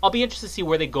where I'll be interested to see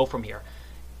where they go from here.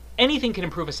 Anything can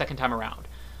improve a second time around.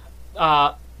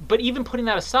 But even putting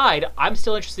that aside, I'm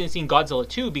still interested in seeing Godzilla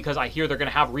 2 because I hear they're going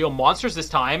to have real monsters this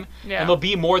time. Yeah. And there'll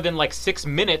be more than like 6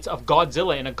 minutes of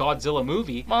Godzilla in a Godzilla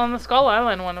movie. Well, and the Skull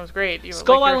Island one was great.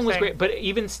 Skull Island was great, but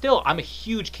even still, I'm a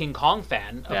huge King Kong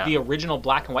fan of the original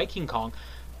black and white King Kong.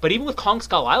 But even with Kong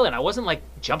Skull Island, I wasn't like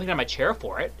jumping on my chair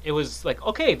for it. It was like,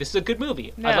 okay, this is a good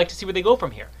movie. Yeah. I'd like to see where they go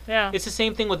from here. Yeah. It's the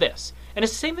same thing with this. And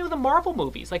it's the same thing with the Marvel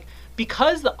movies. Like,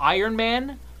 because the Iron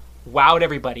Man wowed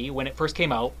everybody when it first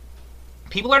came out,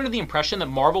 people are under the impression that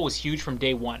Marvel was huge from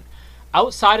day one.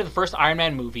 Outside of the first Iron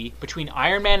Man movie, between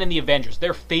Iron Man and the Avengers,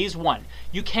 they're phase one.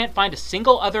 You can't find a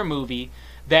single other movie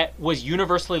that was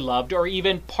universally loved or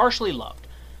even partially loved.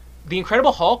 The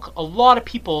Incredible Hulk, a lot of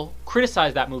people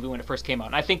criticized that movie when it first came out,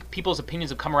 and I think people's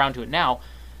opinions have come around to it now.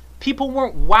 People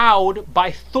weren't wowed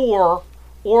by Thor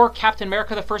or Captain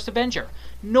America the First Avenger.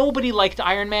 Nobody liked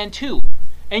Iron Man 2.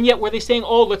 And yet, were they saying,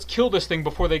 oh, let's kill this thing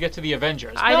before they get to the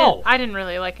Avengers? No. I didn't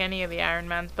really like any of the Iron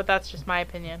Mans, but that's just my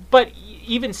opinion. But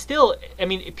even still, I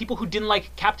mean, people who didn't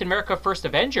like Captain America First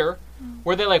Avenger,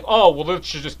 were they like, oh, well, let's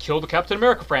just kill the Captain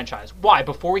America franchise? Why?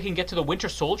 Before we can get to the Winter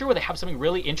Soldier, where they have something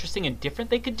really interesting and different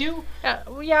they could do?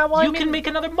 Well, you can make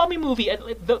another Mummy movie.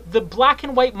 The black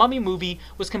and white Mummy movie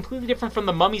was completely different from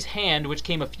The Mummy's Hand, which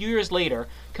came a few years later.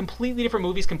 Completely different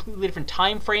movies, completely different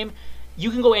time frame.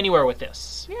 You can go anywhere with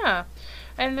this. Yeah.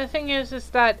 And the thing is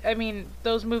that, I mean,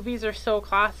 those movies are so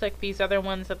classic, these other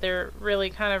ones that they're really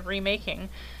kind of remaking,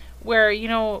 where, you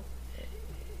know,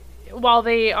 while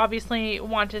they obviously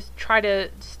want to try to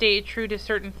stay true to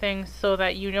certain things so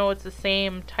that you know it's the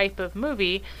same type of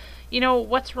movie, you know,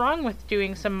 what's wrong with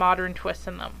doing some modern twists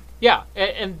in them? Yeah,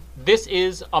 and this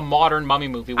is a modern Mummy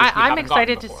movie, which I'm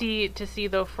excited to see,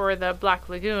 though, for the Black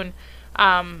Lagoon,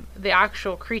 the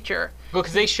actual creature. Well,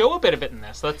 because they show a bit of it in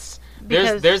this.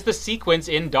 There's the sequence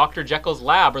in Dr. Jekyll's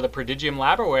lab, or the Prodigium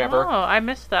lab, or whatever. Oh, I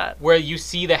missed that. Where you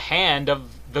see the hand of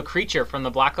the creature from the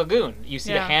Black Lagoon. You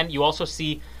see the hand. You also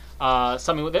see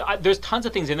something with there's tons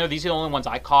of things in there. These are the only ones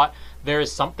I caught.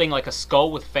 There's something like a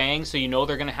skull with fangs, so you know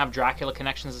they're going to have Dracula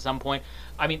connections at some point.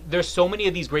 I mean, there's so many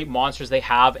of these great monsters they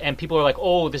have, and people are like,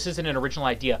 oh, this isn't an original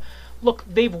idea. Look,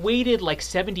 they've waited like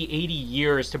 70, 80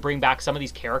 years to bring back some of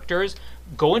these characters.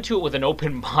 Go into it with an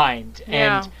open mind.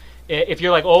 Yeah. And if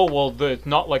you're like, oh, well, it's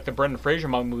not like the Brendan Fraser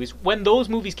movies. When those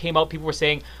movies came out, people were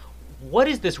saying, what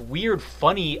is this weird,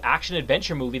 funny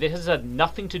action-adventure movie that has had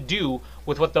nothing to do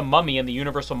with what the Mummy and the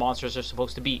Universal monsters are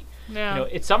supposed to be? Yeah. You know,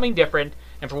 it's something different,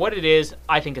 and for what it is,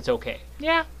 I think it's okay.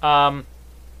 Yeah.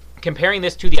 Comparing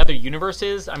this to the other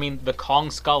universes, I mean, the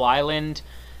Kong Skull Island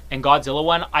and Godzilla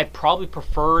one, I probably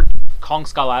preferred Kong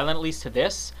Skull Island at least to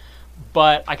this,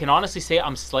 but I can honestly say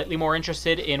I'm slightly more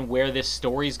interested in where this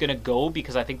story is going to go,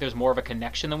 because I think there's more of a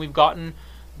connection than we've gotten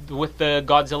with the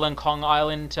Godzilla and Kong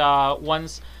Island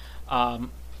ones.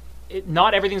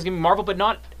 Not everything's going to be Marvel, but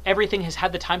not everything has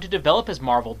had the time to develop as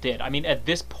Marvel did. I mean, at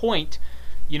this point,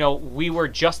 you know, we were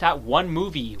just at one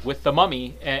movie with The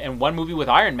Mummy and one movie with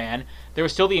Iron Man. There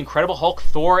was still the Incredible Hulk,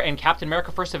 Thor, and Captain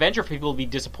America First Avenger for people to be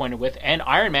disappointed with, and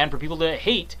Iron Man for people to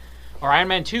hate, or Iron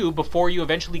Man 2, before you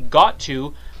eventually got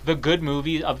to the good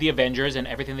movie of the Avengers and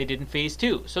everything they did in Phase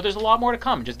 2. So there's a lot more to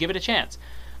come. Just give it a chance.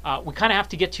 We kind of have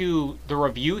to get to the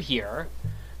review here.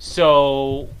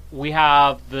 So we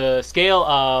have the scale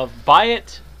of buy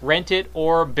it, rent it,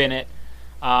 or bin it.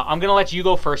 I'm going to let you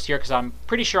go first here because I'm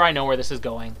pretty sure I know where this is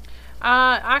going.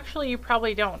 Actually, you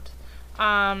probably don't.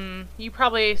 You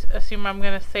probably assume I'm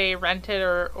going to say rent it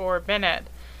or bin it.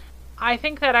 I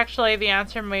think that actually the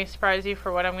answer may surprise you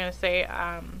for what I'm going to say.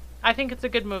 I think it's a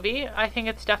good movie. I think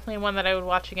it's definitely one that I would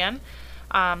watch again.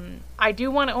 I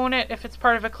do want to own it if it's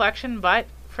part of a collection, but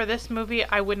for this movie,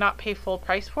 I would not pay full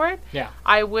price for it. Yeah.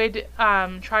 I would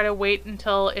try to wait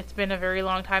until it's been a very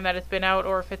long time that it's been out,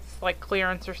 or if it's like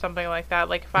clearance or something like that.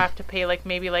 Like if I have to pay like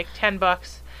maybe like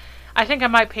 $10, I think I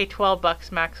might pay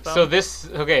 $12 maximum. So this,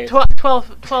 okay.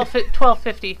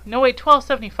 $12.50. No wait,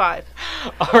 $12.75.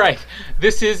 All right.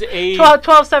 This is a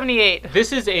 $12.78.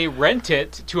 This is a rent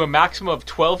it to a maximum of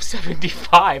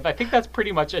 $12.75. I think that's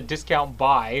pretty much a discount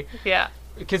buy. Yeah.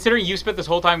 Considering you spent this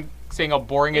whole time saying how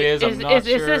boring it is, I'm not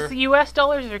sure. Is this US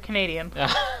dollars or Canadian?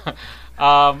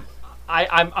 I'm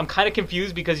kind of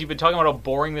confused because you've been talking about how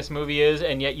boring this movie is,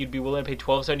 and yet you'd be willing to pay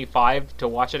 $12.75 to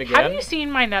watch it again. Have you seen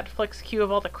my Netflix queue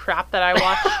of all the crap that I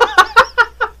watch?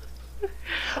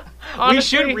 Honestly, we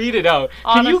should read it out.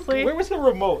 Honestly, where was the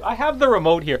remote? I have the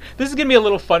remote here. This is gonna be a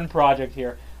little fun project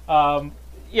here.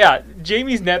 Yeah,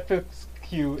 Jamie's Netflix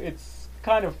queue. It's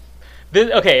kind of.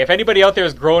 Okay, if anybody out there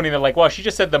is groaning, they're like, "Wow, she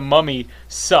just said The Mummy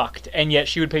sucked, and yet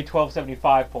she would pay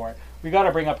 $12.75 for it." We got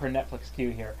to bring up her Netflix queue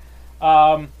here.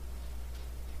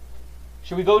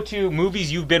 Should we go to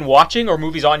movies you've been watching or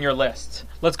movies on your list?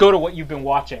 Let's go to what you've been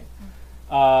watching.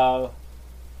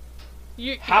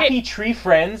 Happy Tree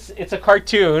Friends. It's a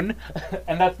cartoon,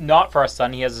 and that's not for our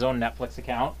son. He has his own Netflix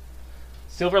account.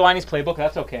 Silver Linings Playbook.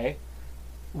 That's okay.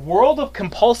 World of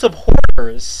Compulsive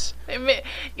Hoarders.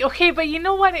 Okay, but you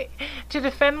know what? To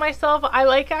defend myself, I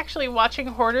like actually watching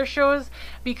hoarder shows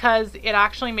because it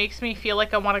actually makes me feel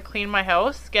like I want to clean my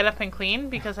house, get up and clean,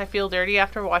 because I feel dirty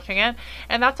after watching it.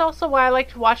 And that's also why I like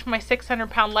to watch My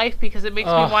 600-Pound Life, because it makes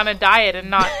me want to diet and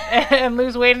not and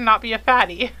lose weight and not be a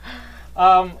fatty.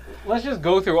 Let's just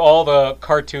go through all the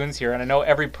cartoons here, and I know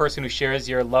every person who shares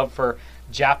your love for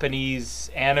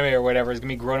Japanese anime or whatever is going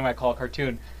to be groaning when I call it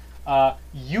cartoon.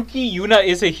 Yuki Yuna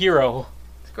is a Hero.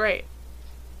 It's great.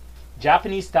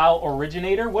 Japanese Style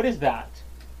Originator? What is that?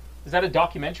 Is that a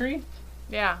documentary?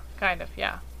 Yeah, kind of,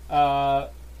 yeah.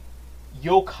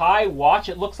 Yokai Watch.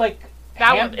 It looks like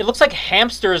it looks like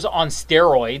hamsters on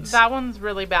steroids. That one's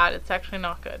really bad. It's actually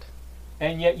not good.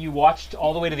 And yet you watched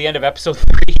all the way to the end of episode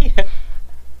 3.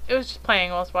 It was just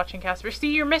playing while I was watching Casper.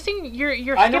 See, you're missing.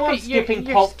 I know I'm skipping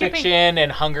Pulp Fiction and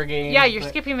Hunger Games. Yeah, you're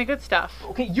skipping the good stuff.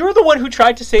 Okay, you're the one who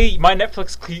tried to say my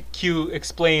Netflix queue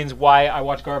explains why I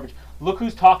watch garbage. Look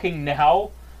Who's Talking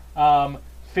Now.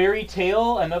 Fairy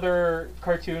Tale, another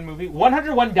cartoon movie.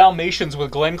 101 Dalmatians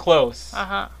with Glenn Close.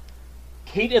 Uh-huh.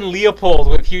 Kate and Leopold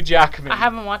with Hugh Jackman. I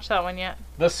haven't watched that one yet.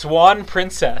 The Swan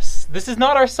Princess. This is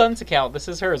not our son's account. This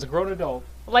is hers, a grown adult.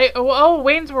 Like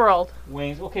Wayne's World.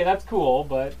 Okay, that's cool,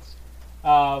 but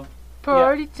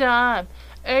Party time.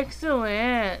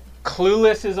 Excellent.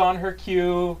 Clueless is on her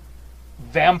queue.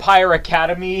 Vampire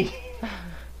Academy.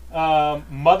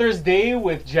 Mother's Day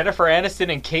with Jennifer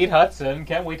Aniston and Kate Hudson.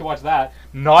 Can't wait to watch that.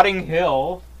 Notting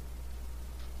Hill.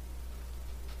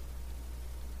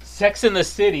 Sex in the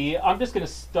City. I'm just going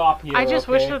to stop here. I just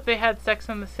wish that they had Sex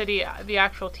in the City, the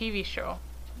actual TV show.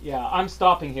 Yeah, I'm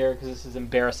stopping here because this is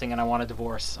embarrassing and I want a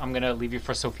divorce. I'm going to leave you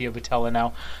for Sofia Boutella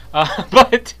now.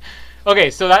 But, okay,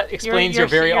 so that explains your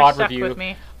very odd review. With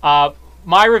me.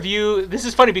 My review, this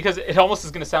is funny because it almost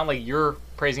is going to sound like you're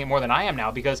praising it more than I am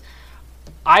now, because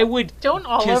I would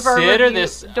consider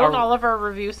this... Don't all of our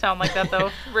reviews sound like that, though?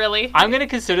 Really? I'm going to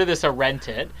consider this a rent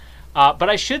it.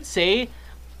 But I should say,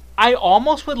 I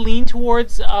almost would lean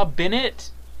towards bin it,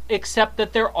 except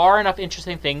that there are enough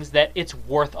interesting things that it's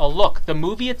worth a look. The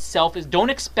movie itself is...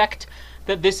 Don't expect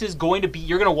that this is going to be...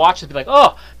 You're going to watch it and be like,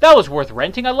 oh, that was worth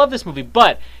renting. I love this movie.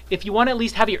 But if you want to at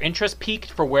least have your interest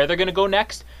piqued for where they're going to go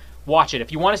next, watch it.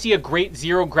 If you want to see a great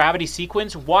zero-gravity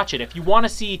sequence, watch it. If you want to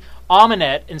see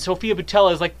Ahmanet and Sofia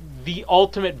Boutella as like the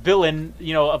ultimate villain,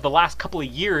 of the last couple of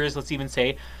years, let's even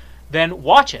say, then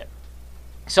watch it.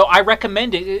 So I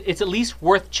recommend it. It's at least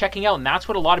worth checking out, and that's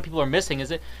what a lot of people are missing,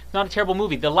 is it's not a terrible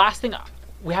movie. The last thing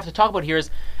we have to talk about here is,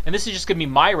 and this is just going to be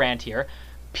my rant here,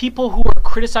 people who are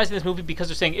criticizing this movie because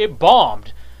they're saying it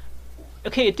bombed.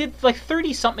 Okay, it did like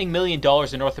 $30-something million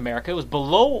in North America. It was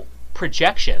below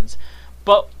projections,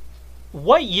 but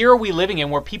what year are we living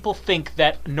in where people think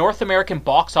that North American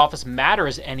box office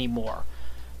matters anymore?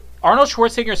 Arnold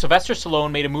Schwarzenegger and Sylvester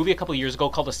Stallone made a movie a couple of years ago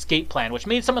called Escape Plan, which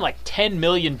made something like $10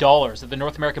 million at the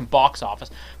North American box office,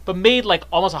 but made like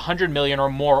almost $100 million or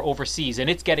more overseas, and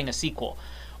it's getting a sequel.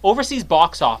 Overseas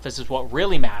box office is what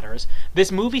really matters.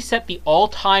 This movie set the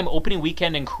all-time opening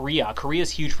weekend in Korea. Korea is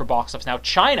huge for box office. Now,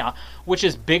 China, which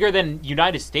is bigger than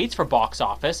United States for box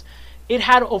office, it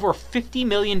had over $50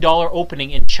 million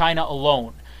opening in China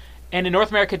alone. And in North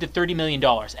America, it did $30 million.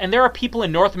 And there are people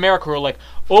in North America who are like,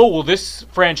 oh, well, this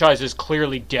franchise is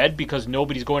clearly dead because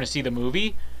nobody's going to see the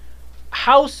movie.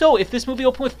 How so? If this movie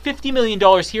opened with $50 million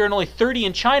here and only 30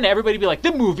 in China, everybody would be like,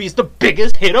 the movie's the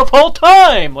biggest hit of all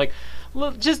time. Like,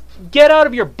 look, just get out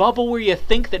of your bubble where you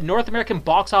think that North American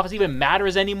box office even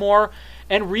matters anymore,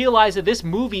 and realize that this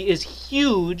movie is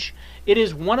huge. It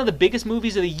is one of the biggest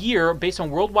movies of the year based on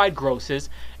worldwide grosses,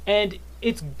 and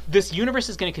this universe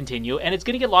is going to continue, and it's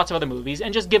going to get lots of other movies,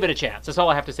 and just give it a chance. That's all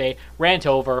I have to say. Rant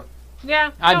over.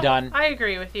 Yeah. I'm done. I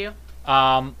agree with you.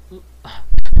 A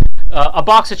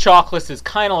box of chocolates is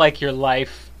kind of like your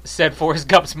life, said Forrest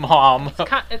Gump's mom.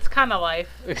 It's kind of life.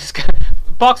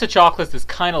 Box of chocolates is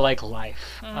kind of like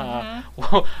life.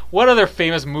 Mm-hmm. What other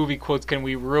famous movie quotes can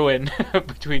we ruin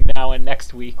between now and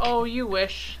next week? Oh, you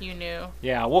wish you knew.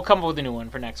 Yeah, we'll come up with a new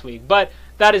one for next week. But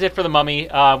that is it for The Mummy.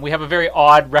 We have a very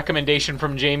odd recommendation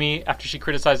from Jamie after she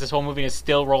criticized this whole movie and is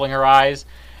still rolling her eyes.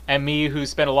 And me, who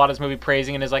spent a lot of this movie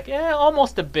praising and is like,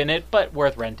 almost a bin it, but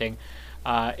worth renting.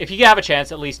 If you have a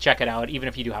chance, at least check it out, even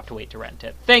if you do have to wait to rent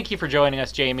it. Thank you for joining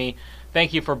us, Jamie.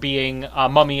 Thank you for being a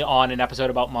mummy on an episode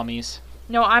about mummies.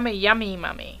 No, I'm a yummy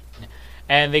mummy.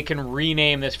 And they can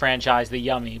rename this franchise the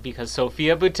Yummy because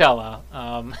Sofia Boutella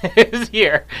is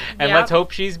here. And Yep. Let's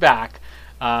hope she's back.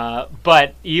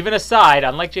 But even aside,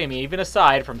 unlike Jamie, even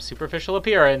aside from superficial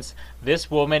appearance,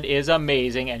 this woman is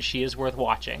amazing and she is worth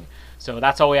watching. So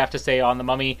that's all we have to say on The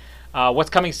Mummy. What's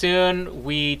coming soon?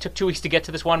 We took 2 weeks to get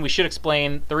to this one. We should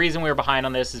explain. The reason we were behind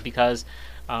on this is because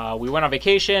we went on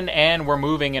vacation and we're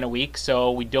moving in a week,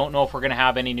 so we don't know if we're going to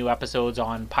have any new episodes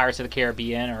on Pirates of the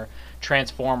Caribbean or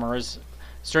Transformers.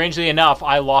 Strangely enough,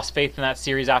 I lost faith in that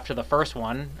series after the first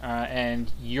one,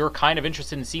 and you're kind of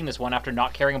interested in seeing this one after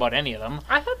not caring about any of them.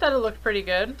 I thought that it looked pretty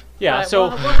good. Yeah, so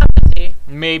we'll have to see.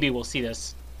 Maybe we'll see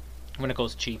this when it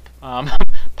goes cheap.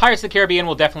 Pirates of the Caribbean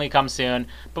will definitely come soon.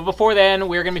 But before then,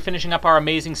 we're going to be finishing up our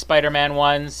amazing Spider-Man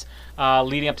ones,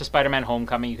 leading up to Spider-Man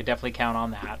Homecoming. You could definitely count on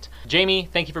that. Jamie,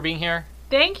 thank you for being here.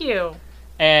 Thank you.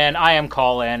 And I am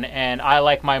Colin, and I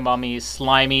like my mummies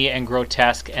slimy and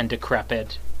grotesque and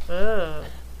decrepit. Ugh.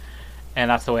 And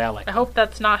that's the way I like I them. hope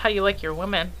that's not how you like your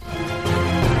women.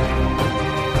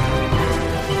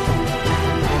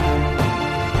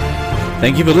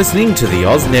 Thank you for listening to the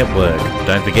Oz Network.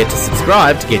 Don't forget to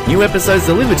subscribe to get new episodes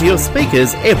delivered to your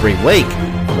speakers every week.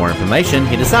 For more information,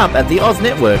 hit us up at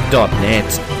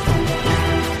theoznetwork.net.